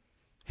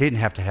 He didn't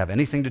have to have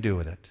anything to do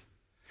with it.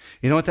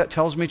 You know what that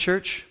tells me,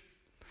 church?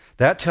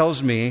 That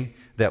tells me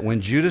that when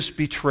Judas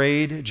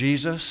betrayed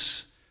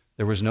Jesus,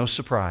 there was no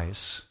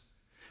surprise.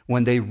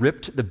 When they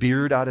ripped the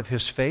beard out of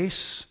his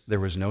face,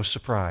 there was no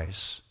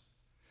surprise.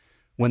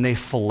 When they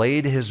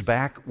filleted his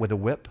back with a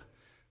whip,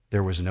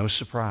 there was no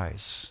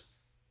surprise.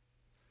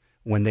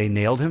 When they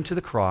nailed him to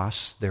the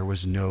cross, there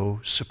was no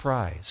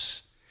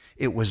surprise.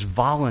 It was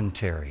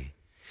voluntary.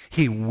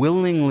 He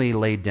willingly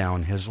laid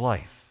down his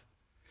life.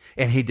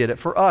 And he did it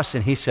for us.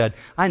 And he said,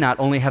 I not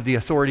only have the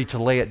authority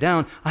to lay it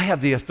down, I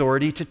have the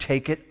authority to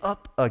take it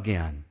up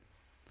again.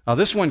 Now,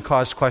 this one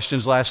caused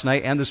questions last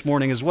night and this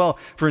morning as well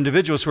for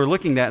individuals who are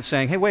looking at that and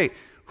saying, hey, wait,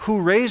 who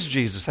raised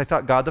Jesus? I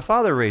thought God the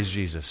Father raised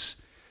Jesus.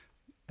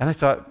 And I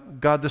thought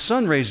God the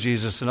Son raised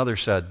Jesus. And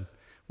others said,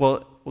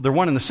 well, they're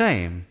one and the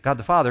same. God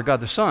the Father,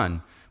 God the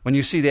Son. When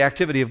you see the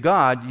activity of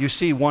God, you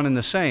see one and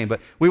the same.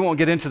 But we won't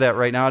get into that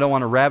right now. I don't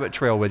want to rabbit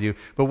trail with you.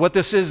 But what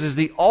this is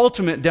the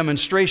ultimate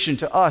demonstration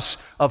to us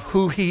of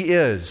who He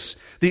is.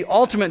 The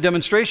ultimate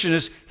demonstration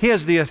is He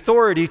has the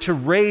authority to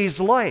raise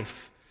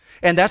life.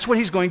 And that's what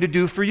He's going to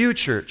do for you,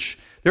 church.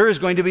 There is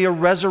going to be a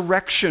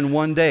resurrection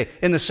one day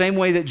in the same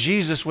way that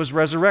Jesus was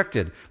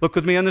resurrected. Look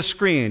with me on the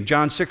screen,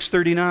 John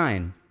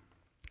 6:39.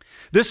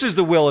 This is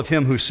the will of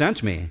Him who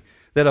sent me,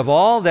 that of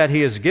all that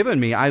He has given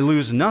me, I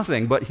lose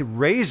nothing, but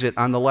raise it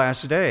on the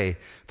last day.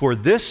 For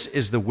this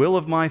is the will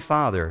of my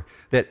Father,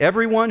 that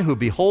everyone who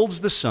beholds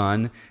the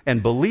Son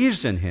and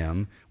believes in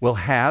Him will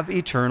have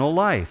eternal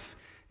life,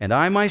 and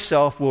I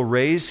myself will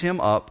raise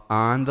him up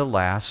on the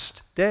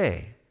last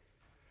day.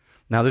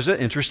 Now, there's an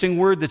interesting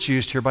word that's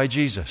used here by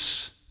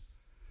Jesus.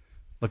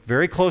 Look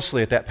very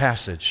closely at that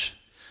passage.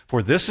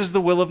 For this is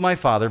the will of my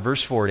Father,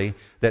 verse 40,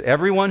 that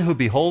everyone who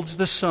beholds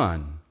the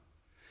Son.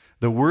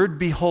 The word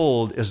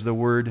behold is the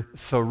word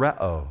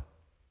thoreo.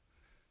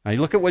 Now you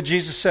look at what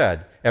Jesus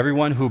said.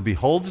 Everyone who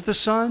beholds the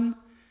Son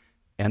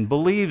and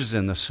believes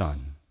in the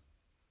Son.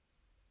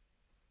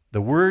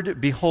 The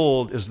word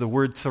behold is the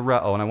word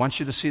thoreo, and I want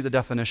you to see the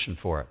definition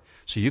for it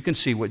so you can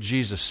see what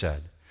Jesus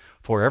said.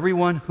 For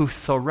everyone who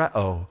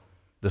thoreo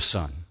the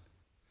Son.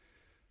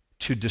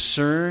 To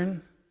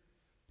discern,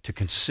 to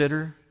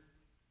consider,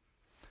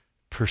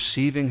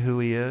 perceiving who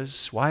He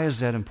is. Why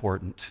is that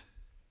important?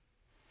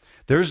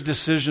 There's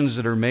decisions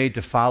that are made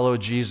to follow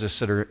Jesus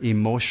that are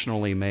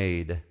emotionally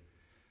made.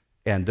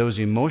 And those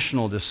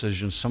emotional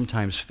decisions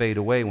sometimes fade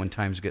away when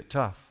times get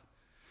tough.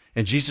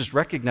 And Jesus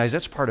recognized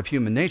that's part of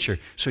human nature.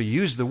 So He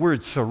used the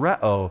word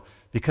thoreo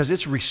because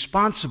it's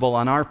responsible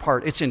on our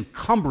part. It's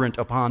incumbent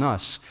upon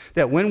us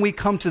that when we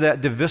come to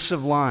that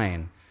divisive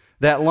line,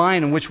 that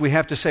line in which we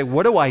have to say,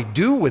 what do I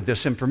do with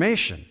this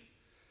information?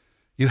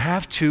 You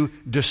have to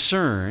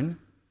discern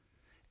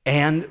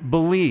and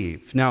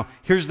believe. Now,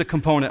 here's the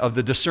component of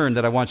the discern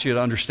that I want you to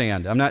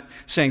understand. I'm not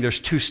saying there's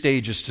two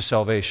stages to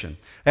salvation.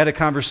 I had a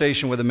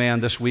conversation with a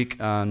man this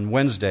week on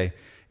Wednesday,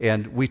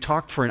 and we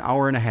talked for an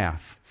hour and a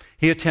half.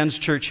 He attends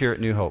church here at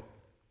New Hope,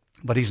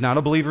 but he's not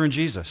a believer in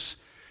Jesus.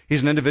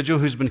 He's an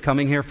individual who's been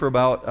coming here for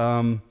about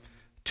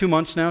 2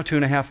 months now,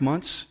 2.5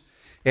 months,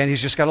 and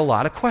he's just got a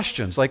lot of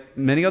questions, like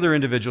many other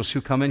individuals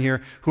who come in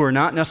here who are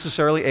not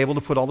necessarily able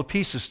to put all the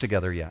pieces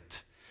together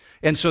yet.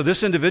 And so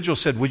this individual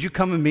said, would you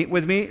come and meet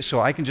with me so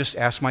I can just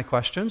ask my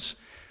questions?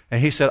 And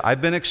he said, I've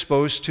been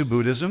exposed to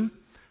Buddhism.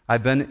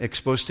 I've been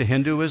exposed to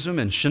Hinduism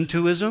and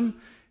Shintoism.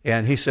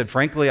 And he said,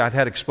 frankly, I've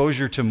had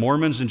exposure to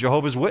Mormons and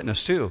Jehovah's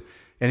Witness too.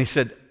 And he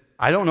said,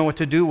 I don't know what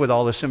to do with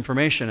all this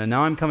information. And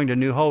now I'm coming to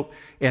New Hope,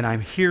 and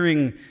I'm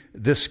hearing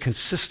this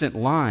consistent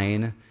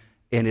line,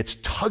 and it's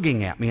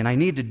tugging at me, and I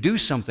need to do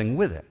something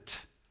with it.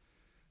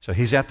 So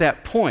he's at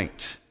that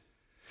point.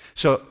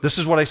 So this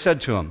is what I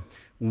said to him.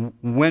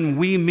 When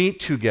we meet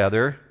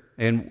together,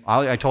 and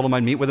I told him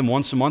I'd meet with him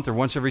once a month or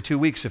once every 2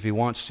 weeks if he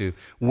wants to.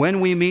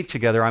 When we meet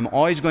together, I'm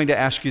always going to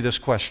ask you this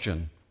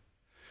question.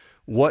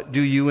 What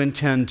do you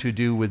intend to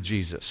do with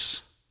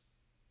Jesus?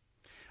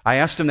 I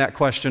asked him that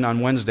question on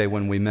Wednesday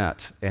when we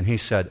met, and he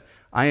said,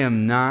 I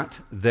am not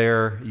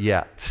there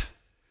yet.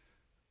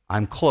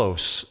 I'm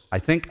close. I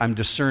think I'm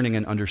discerning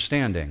and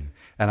understanding.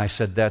 And I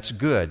said, that's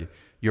good.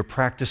 You're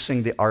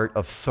practicing the art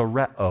of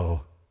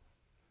thoreo.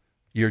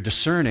 You're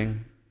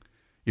discerning.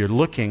 You're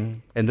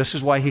looking, and this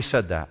is why he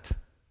said that.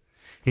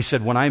 He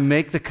said, when I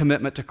make the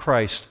commitment to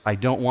Christ, I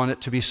don't want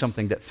it to be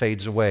something that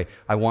fades away.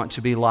 I want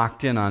to be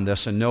locked in on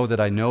this and know that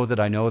I know that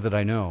I know that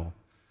I know.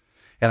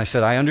 And I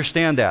said, I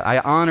understand that. I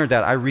honor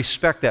that. I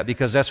respect that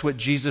because that's what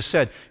Jesus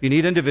said. You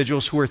need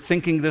individuals who are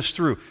thinking this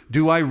through.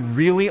 Do I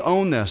really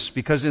own this?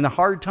 Because in the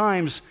hard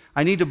times,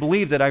 I need to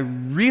believe that I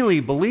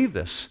really believe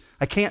this.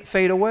 I can't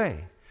fade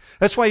away.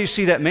 That's why you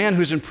see that man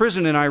who's in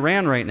prison in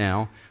Iran right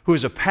now, who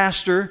is a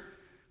pastor,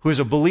 who is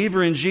a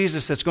believer in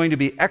Jesus that's going to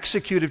be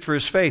executed for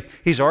his faith.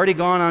 He's already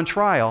gone on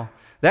trial.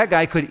 That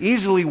guy could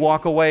easily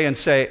walk away and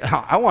say,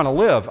 I want to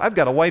live. I've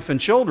got a wife and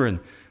children.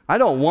 I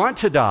don't want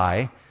to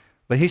die.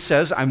 But he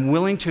says, I'm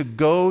willing to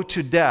go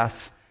to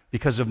death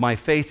because of my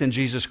faith in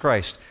Jesus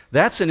Christ.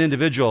 That's an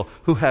individual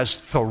who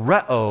has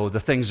thoreo the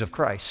things of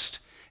Christ,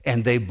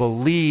 and they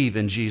believe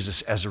in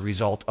Jesus as a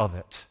result of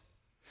it.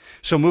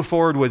 So move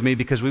forward with me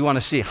because we want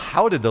to see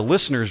how did the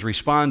listeners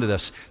respond to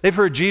this. They've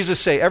heard Jesus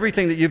say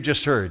everything that you've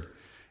just heard.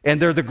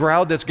 And they're the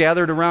crowd that's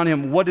gathered around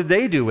him. What did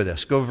they do with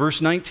this? Go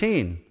verse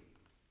 19.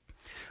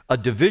 A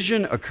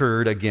division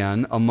occurred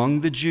again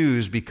among the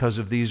Jews because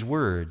of these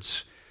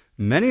words.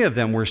 Many of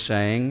them were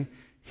saying,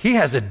 he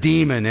has a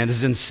demon and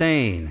is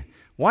insane.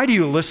 Why do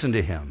you listen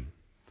to him?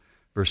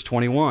 Verse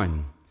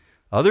 21.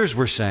 Others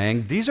were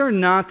saying, these are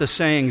not the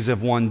sayings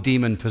of one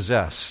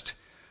demon-possessed.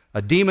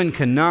 A demon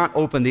cannot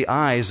open the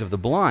eyes of the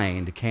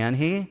blind, can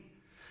he? Can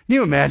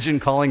you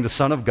imagine calling the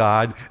Son of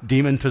God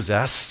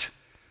demon-possessed?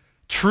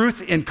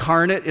 Truth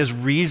incarnate is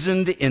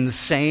reasoned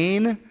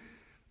insane.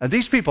 And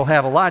these people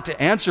have a lot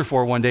to answer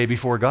for one day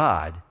before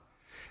God.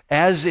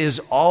 As is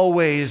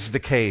always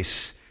the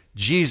case,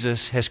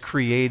 Jesus has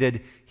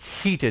created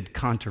heated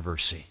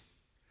controversy.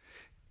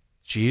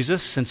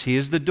 Jesus, since he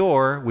is the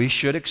door, we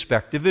should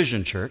expect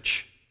division,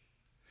 church.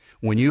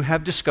 When you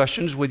have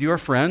discussions with your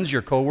friends,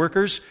 your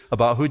coworkers,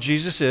 about who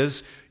Jesus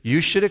is, you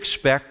should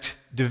expect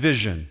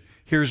division.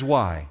 Here's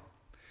why.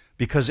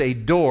 Because a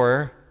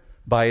door,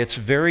 by its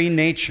very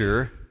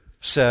nature,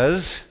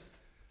 says,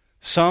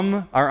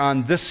 some are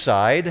on this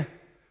side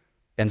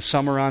and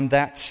some are on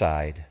that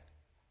side.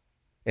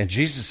 And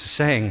Jesus is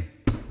saying,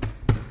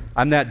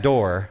 I'm that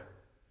door.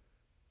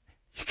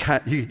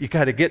 You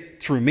got to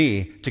get through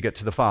me to get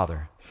to the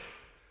Father.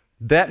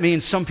 That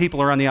means some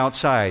people are on the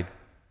outside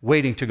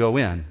waiting to go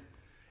in.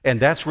 And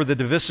that's where the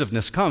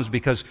divisiveness comes,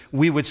 because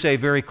we would say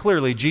very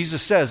clearly,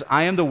 Jesus says,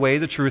 I am the way,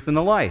 the truth, and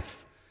the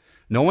life.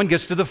 No one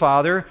gets to the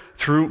Father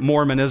through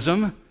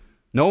Mormonism.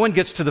 No one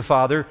gets to the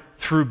Father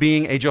through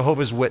being a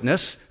Jehovah's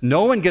Witness.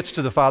 No one gets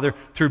to the Father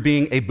through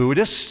being a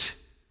Buddhist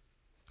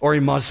or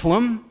a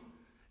Muslim.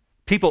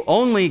 People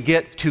only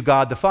get to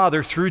God the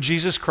Father through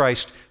Jesus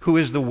Christ, who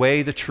is the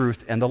way, the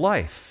truth, and the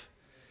life.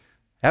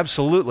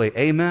 Absolutely.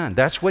 Amen.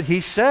 That's what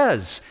he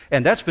says.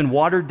 And that's been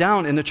watered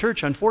down in the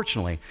church,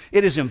 unfortunately.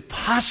 It is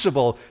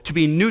impossible to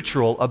be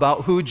neutral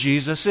about who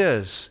Jesus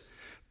is.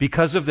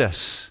 Because of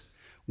this,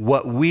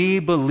 what we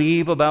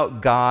believe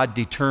about God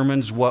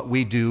determines what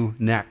we do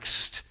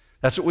next.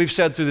 That's what we've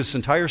said through this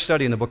entire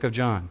study in the book of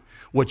John.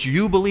 What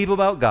you believe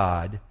about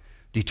God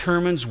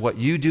determines what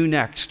you do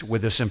next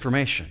with this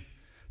information.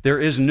 There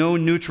is no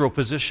neutral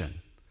position.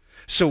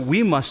 So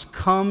we must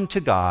come to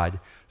God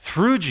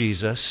through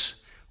Jesus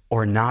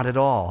or not at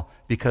all,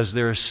 because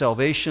there is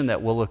salvation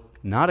that will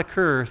not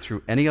occur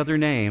through any other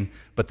name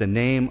but the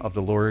name of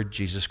the Lord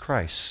Jesus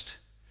Christ.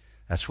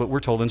 That's what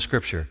we're told in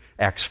Scripture,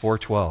 Acts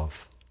 4:12.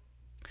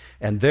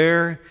 And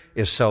there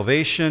is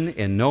salvation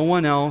in no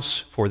one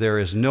else, for there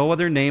is no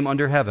other name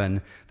under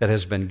heaven that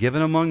has been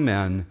given among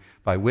men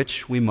by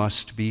which we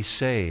must be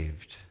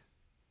saved.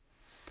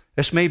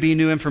 This may be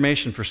new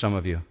information for some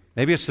of you.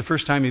 Maybe it's the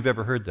first time you've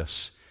ever heard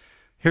this.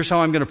 Here's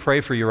how I'm going to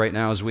pray for you right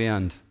now as we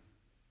end.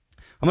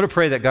 I'm going to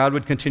pray that God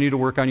would continue to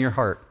work on your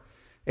heart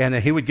and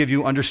that he would give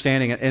you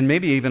understanding and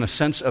maybe even a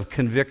sense of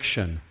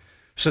conviction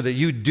so that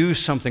you do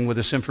something with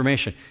this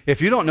information.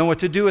 If you don't know what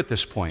to do at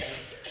this point,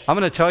 I'm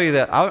going to tell you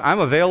that I'm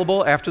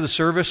available after the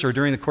service or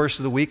during the course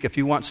of the week. If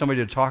you want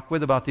somebody to talk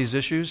with about these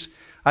issues,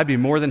 I'd be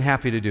more than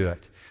happy to do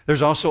it.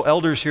 There's also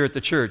elders here at the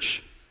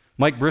church,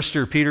 Mike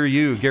Brister, Peter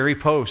Yu, Gary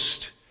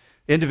Post,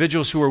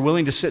 individuals who are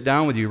willing to sit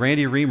down with you,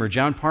 Randy Reamer,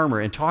 John Parmer,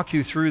 and talk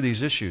you through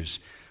these issues.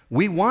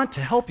 We want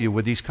to help you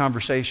with these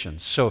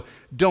conversations, so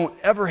don't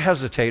ever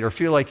hesitate or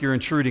feel like you're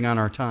intruding on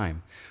our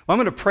time. Well, I'm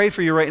going to pray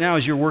for you right now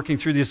as you're working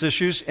through these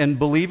issues. And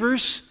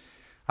believers,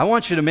 I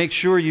want you to make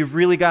sure you've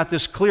really got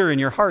this clear in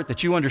your heart,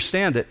 that you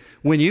understand that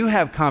when you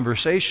have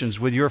conversations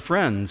with your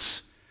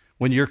friends,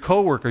 when your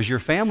coworkers, your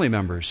family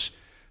members,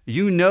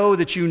 you know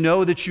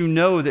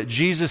that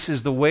Jesus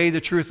is the way,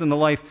 the truth, and the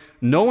life.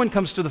 No one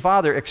comes to the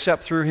Father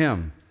except through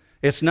him.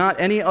 It's not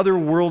any other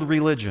world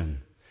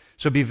religion.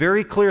 So be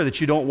very clear that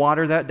you don't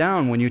water that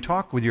down when you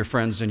talk with your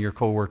friends and your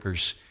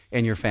coworkers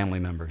and your family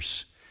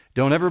members.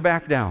 Don't ever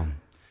back down.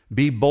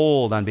 Be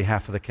bold on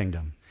behalf of the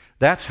kingdom.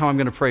 That's how I'm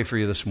going to pray for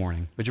you this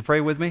morning. Would you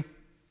pray with me?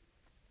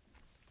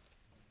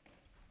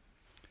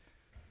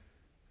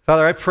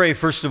 Father, I pray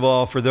first of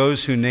all for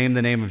those who name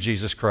the name of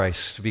Jesus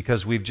Christ,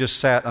 because we've just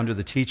sat under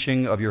the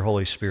teaching of your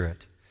Holy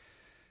Spirit.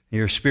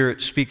 Your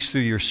Spirit speaks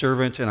through your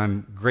servant, and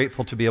I'm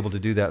grateful to be able to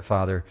do that,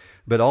 Father.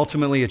 But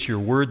ultimately, it's your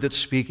word that's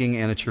speaking,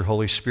 and it's your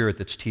Holy Spirit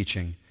that's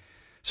teaching.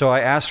 So I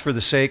ask for the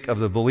sake of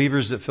the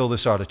believers that fill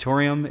this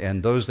auditorium,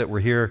 and those that were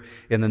here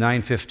in the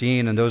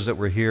 9:15, and those that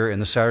were here in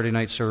the Saturday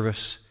night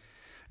service,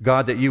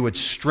 God, that you would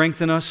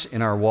strengthen us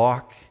in our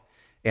walk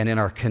and in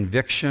our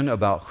conviction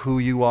about who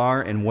you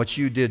are and what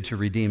you did to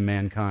redeem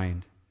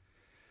mankind.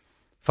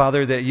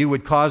 Father, that you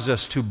would cause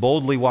us to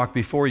boldly walk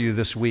before you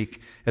this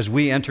week as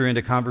we enter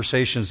into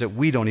conversations that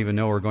we don't even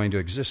know are going to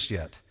exist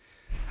yet.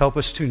 Help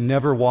us to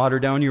never water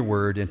down your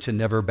word and to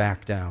never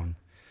back down,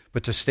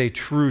 but to stay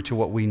true to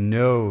what we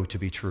know to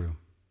be true.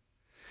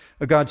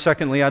 God,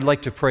 secondly, I'd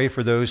like to pray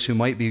for those who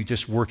might be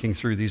just working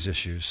through these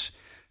issues.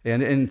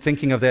 And in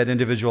thinking of that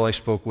individual I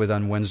spoke with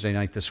on Wednesday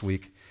night this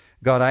week,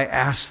 God, I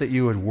ask that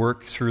you would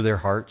work through their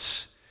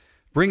hearts.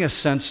 Bring a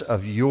sense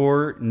of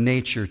your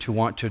nature to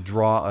want to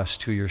draw us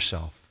to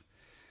yourself.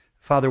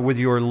 Father, with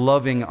your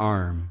loving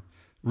arm,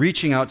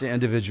 reaching out to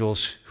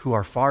individuals who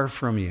are far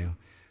from you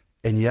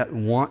and yet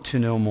want to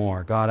know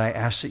more. God, I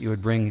ask that you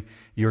would bring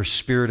your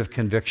spirit of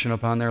conviction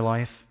upon their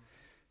life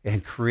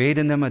and create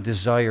in them a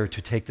desire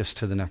to take this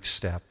to the next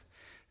step.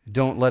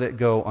 Don't let it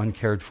go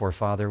uncared for,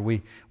 Father.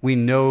 We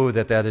know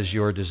that that is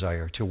your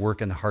desire, to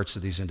work in the hearts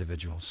of these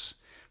individuals.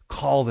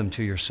 Call them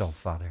to yourself,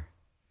 Father.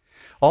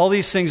 All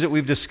these things that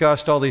we've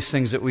discussed, all these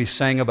things that we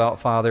sang about,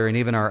 Father, and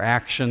even our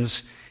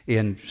actions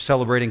in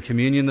celebrating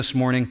communion this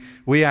morning,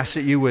 we ask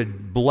that you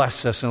would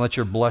bless us and let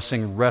your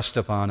blessing rest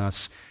upon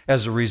us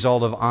as a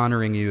result of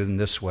honoring you in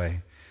this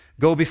way.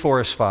 Go before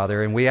us,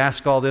 Father, and we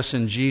ask all this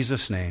in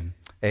Jesus' name.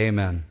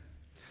 Amen.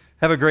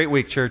 Have a great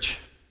week, church.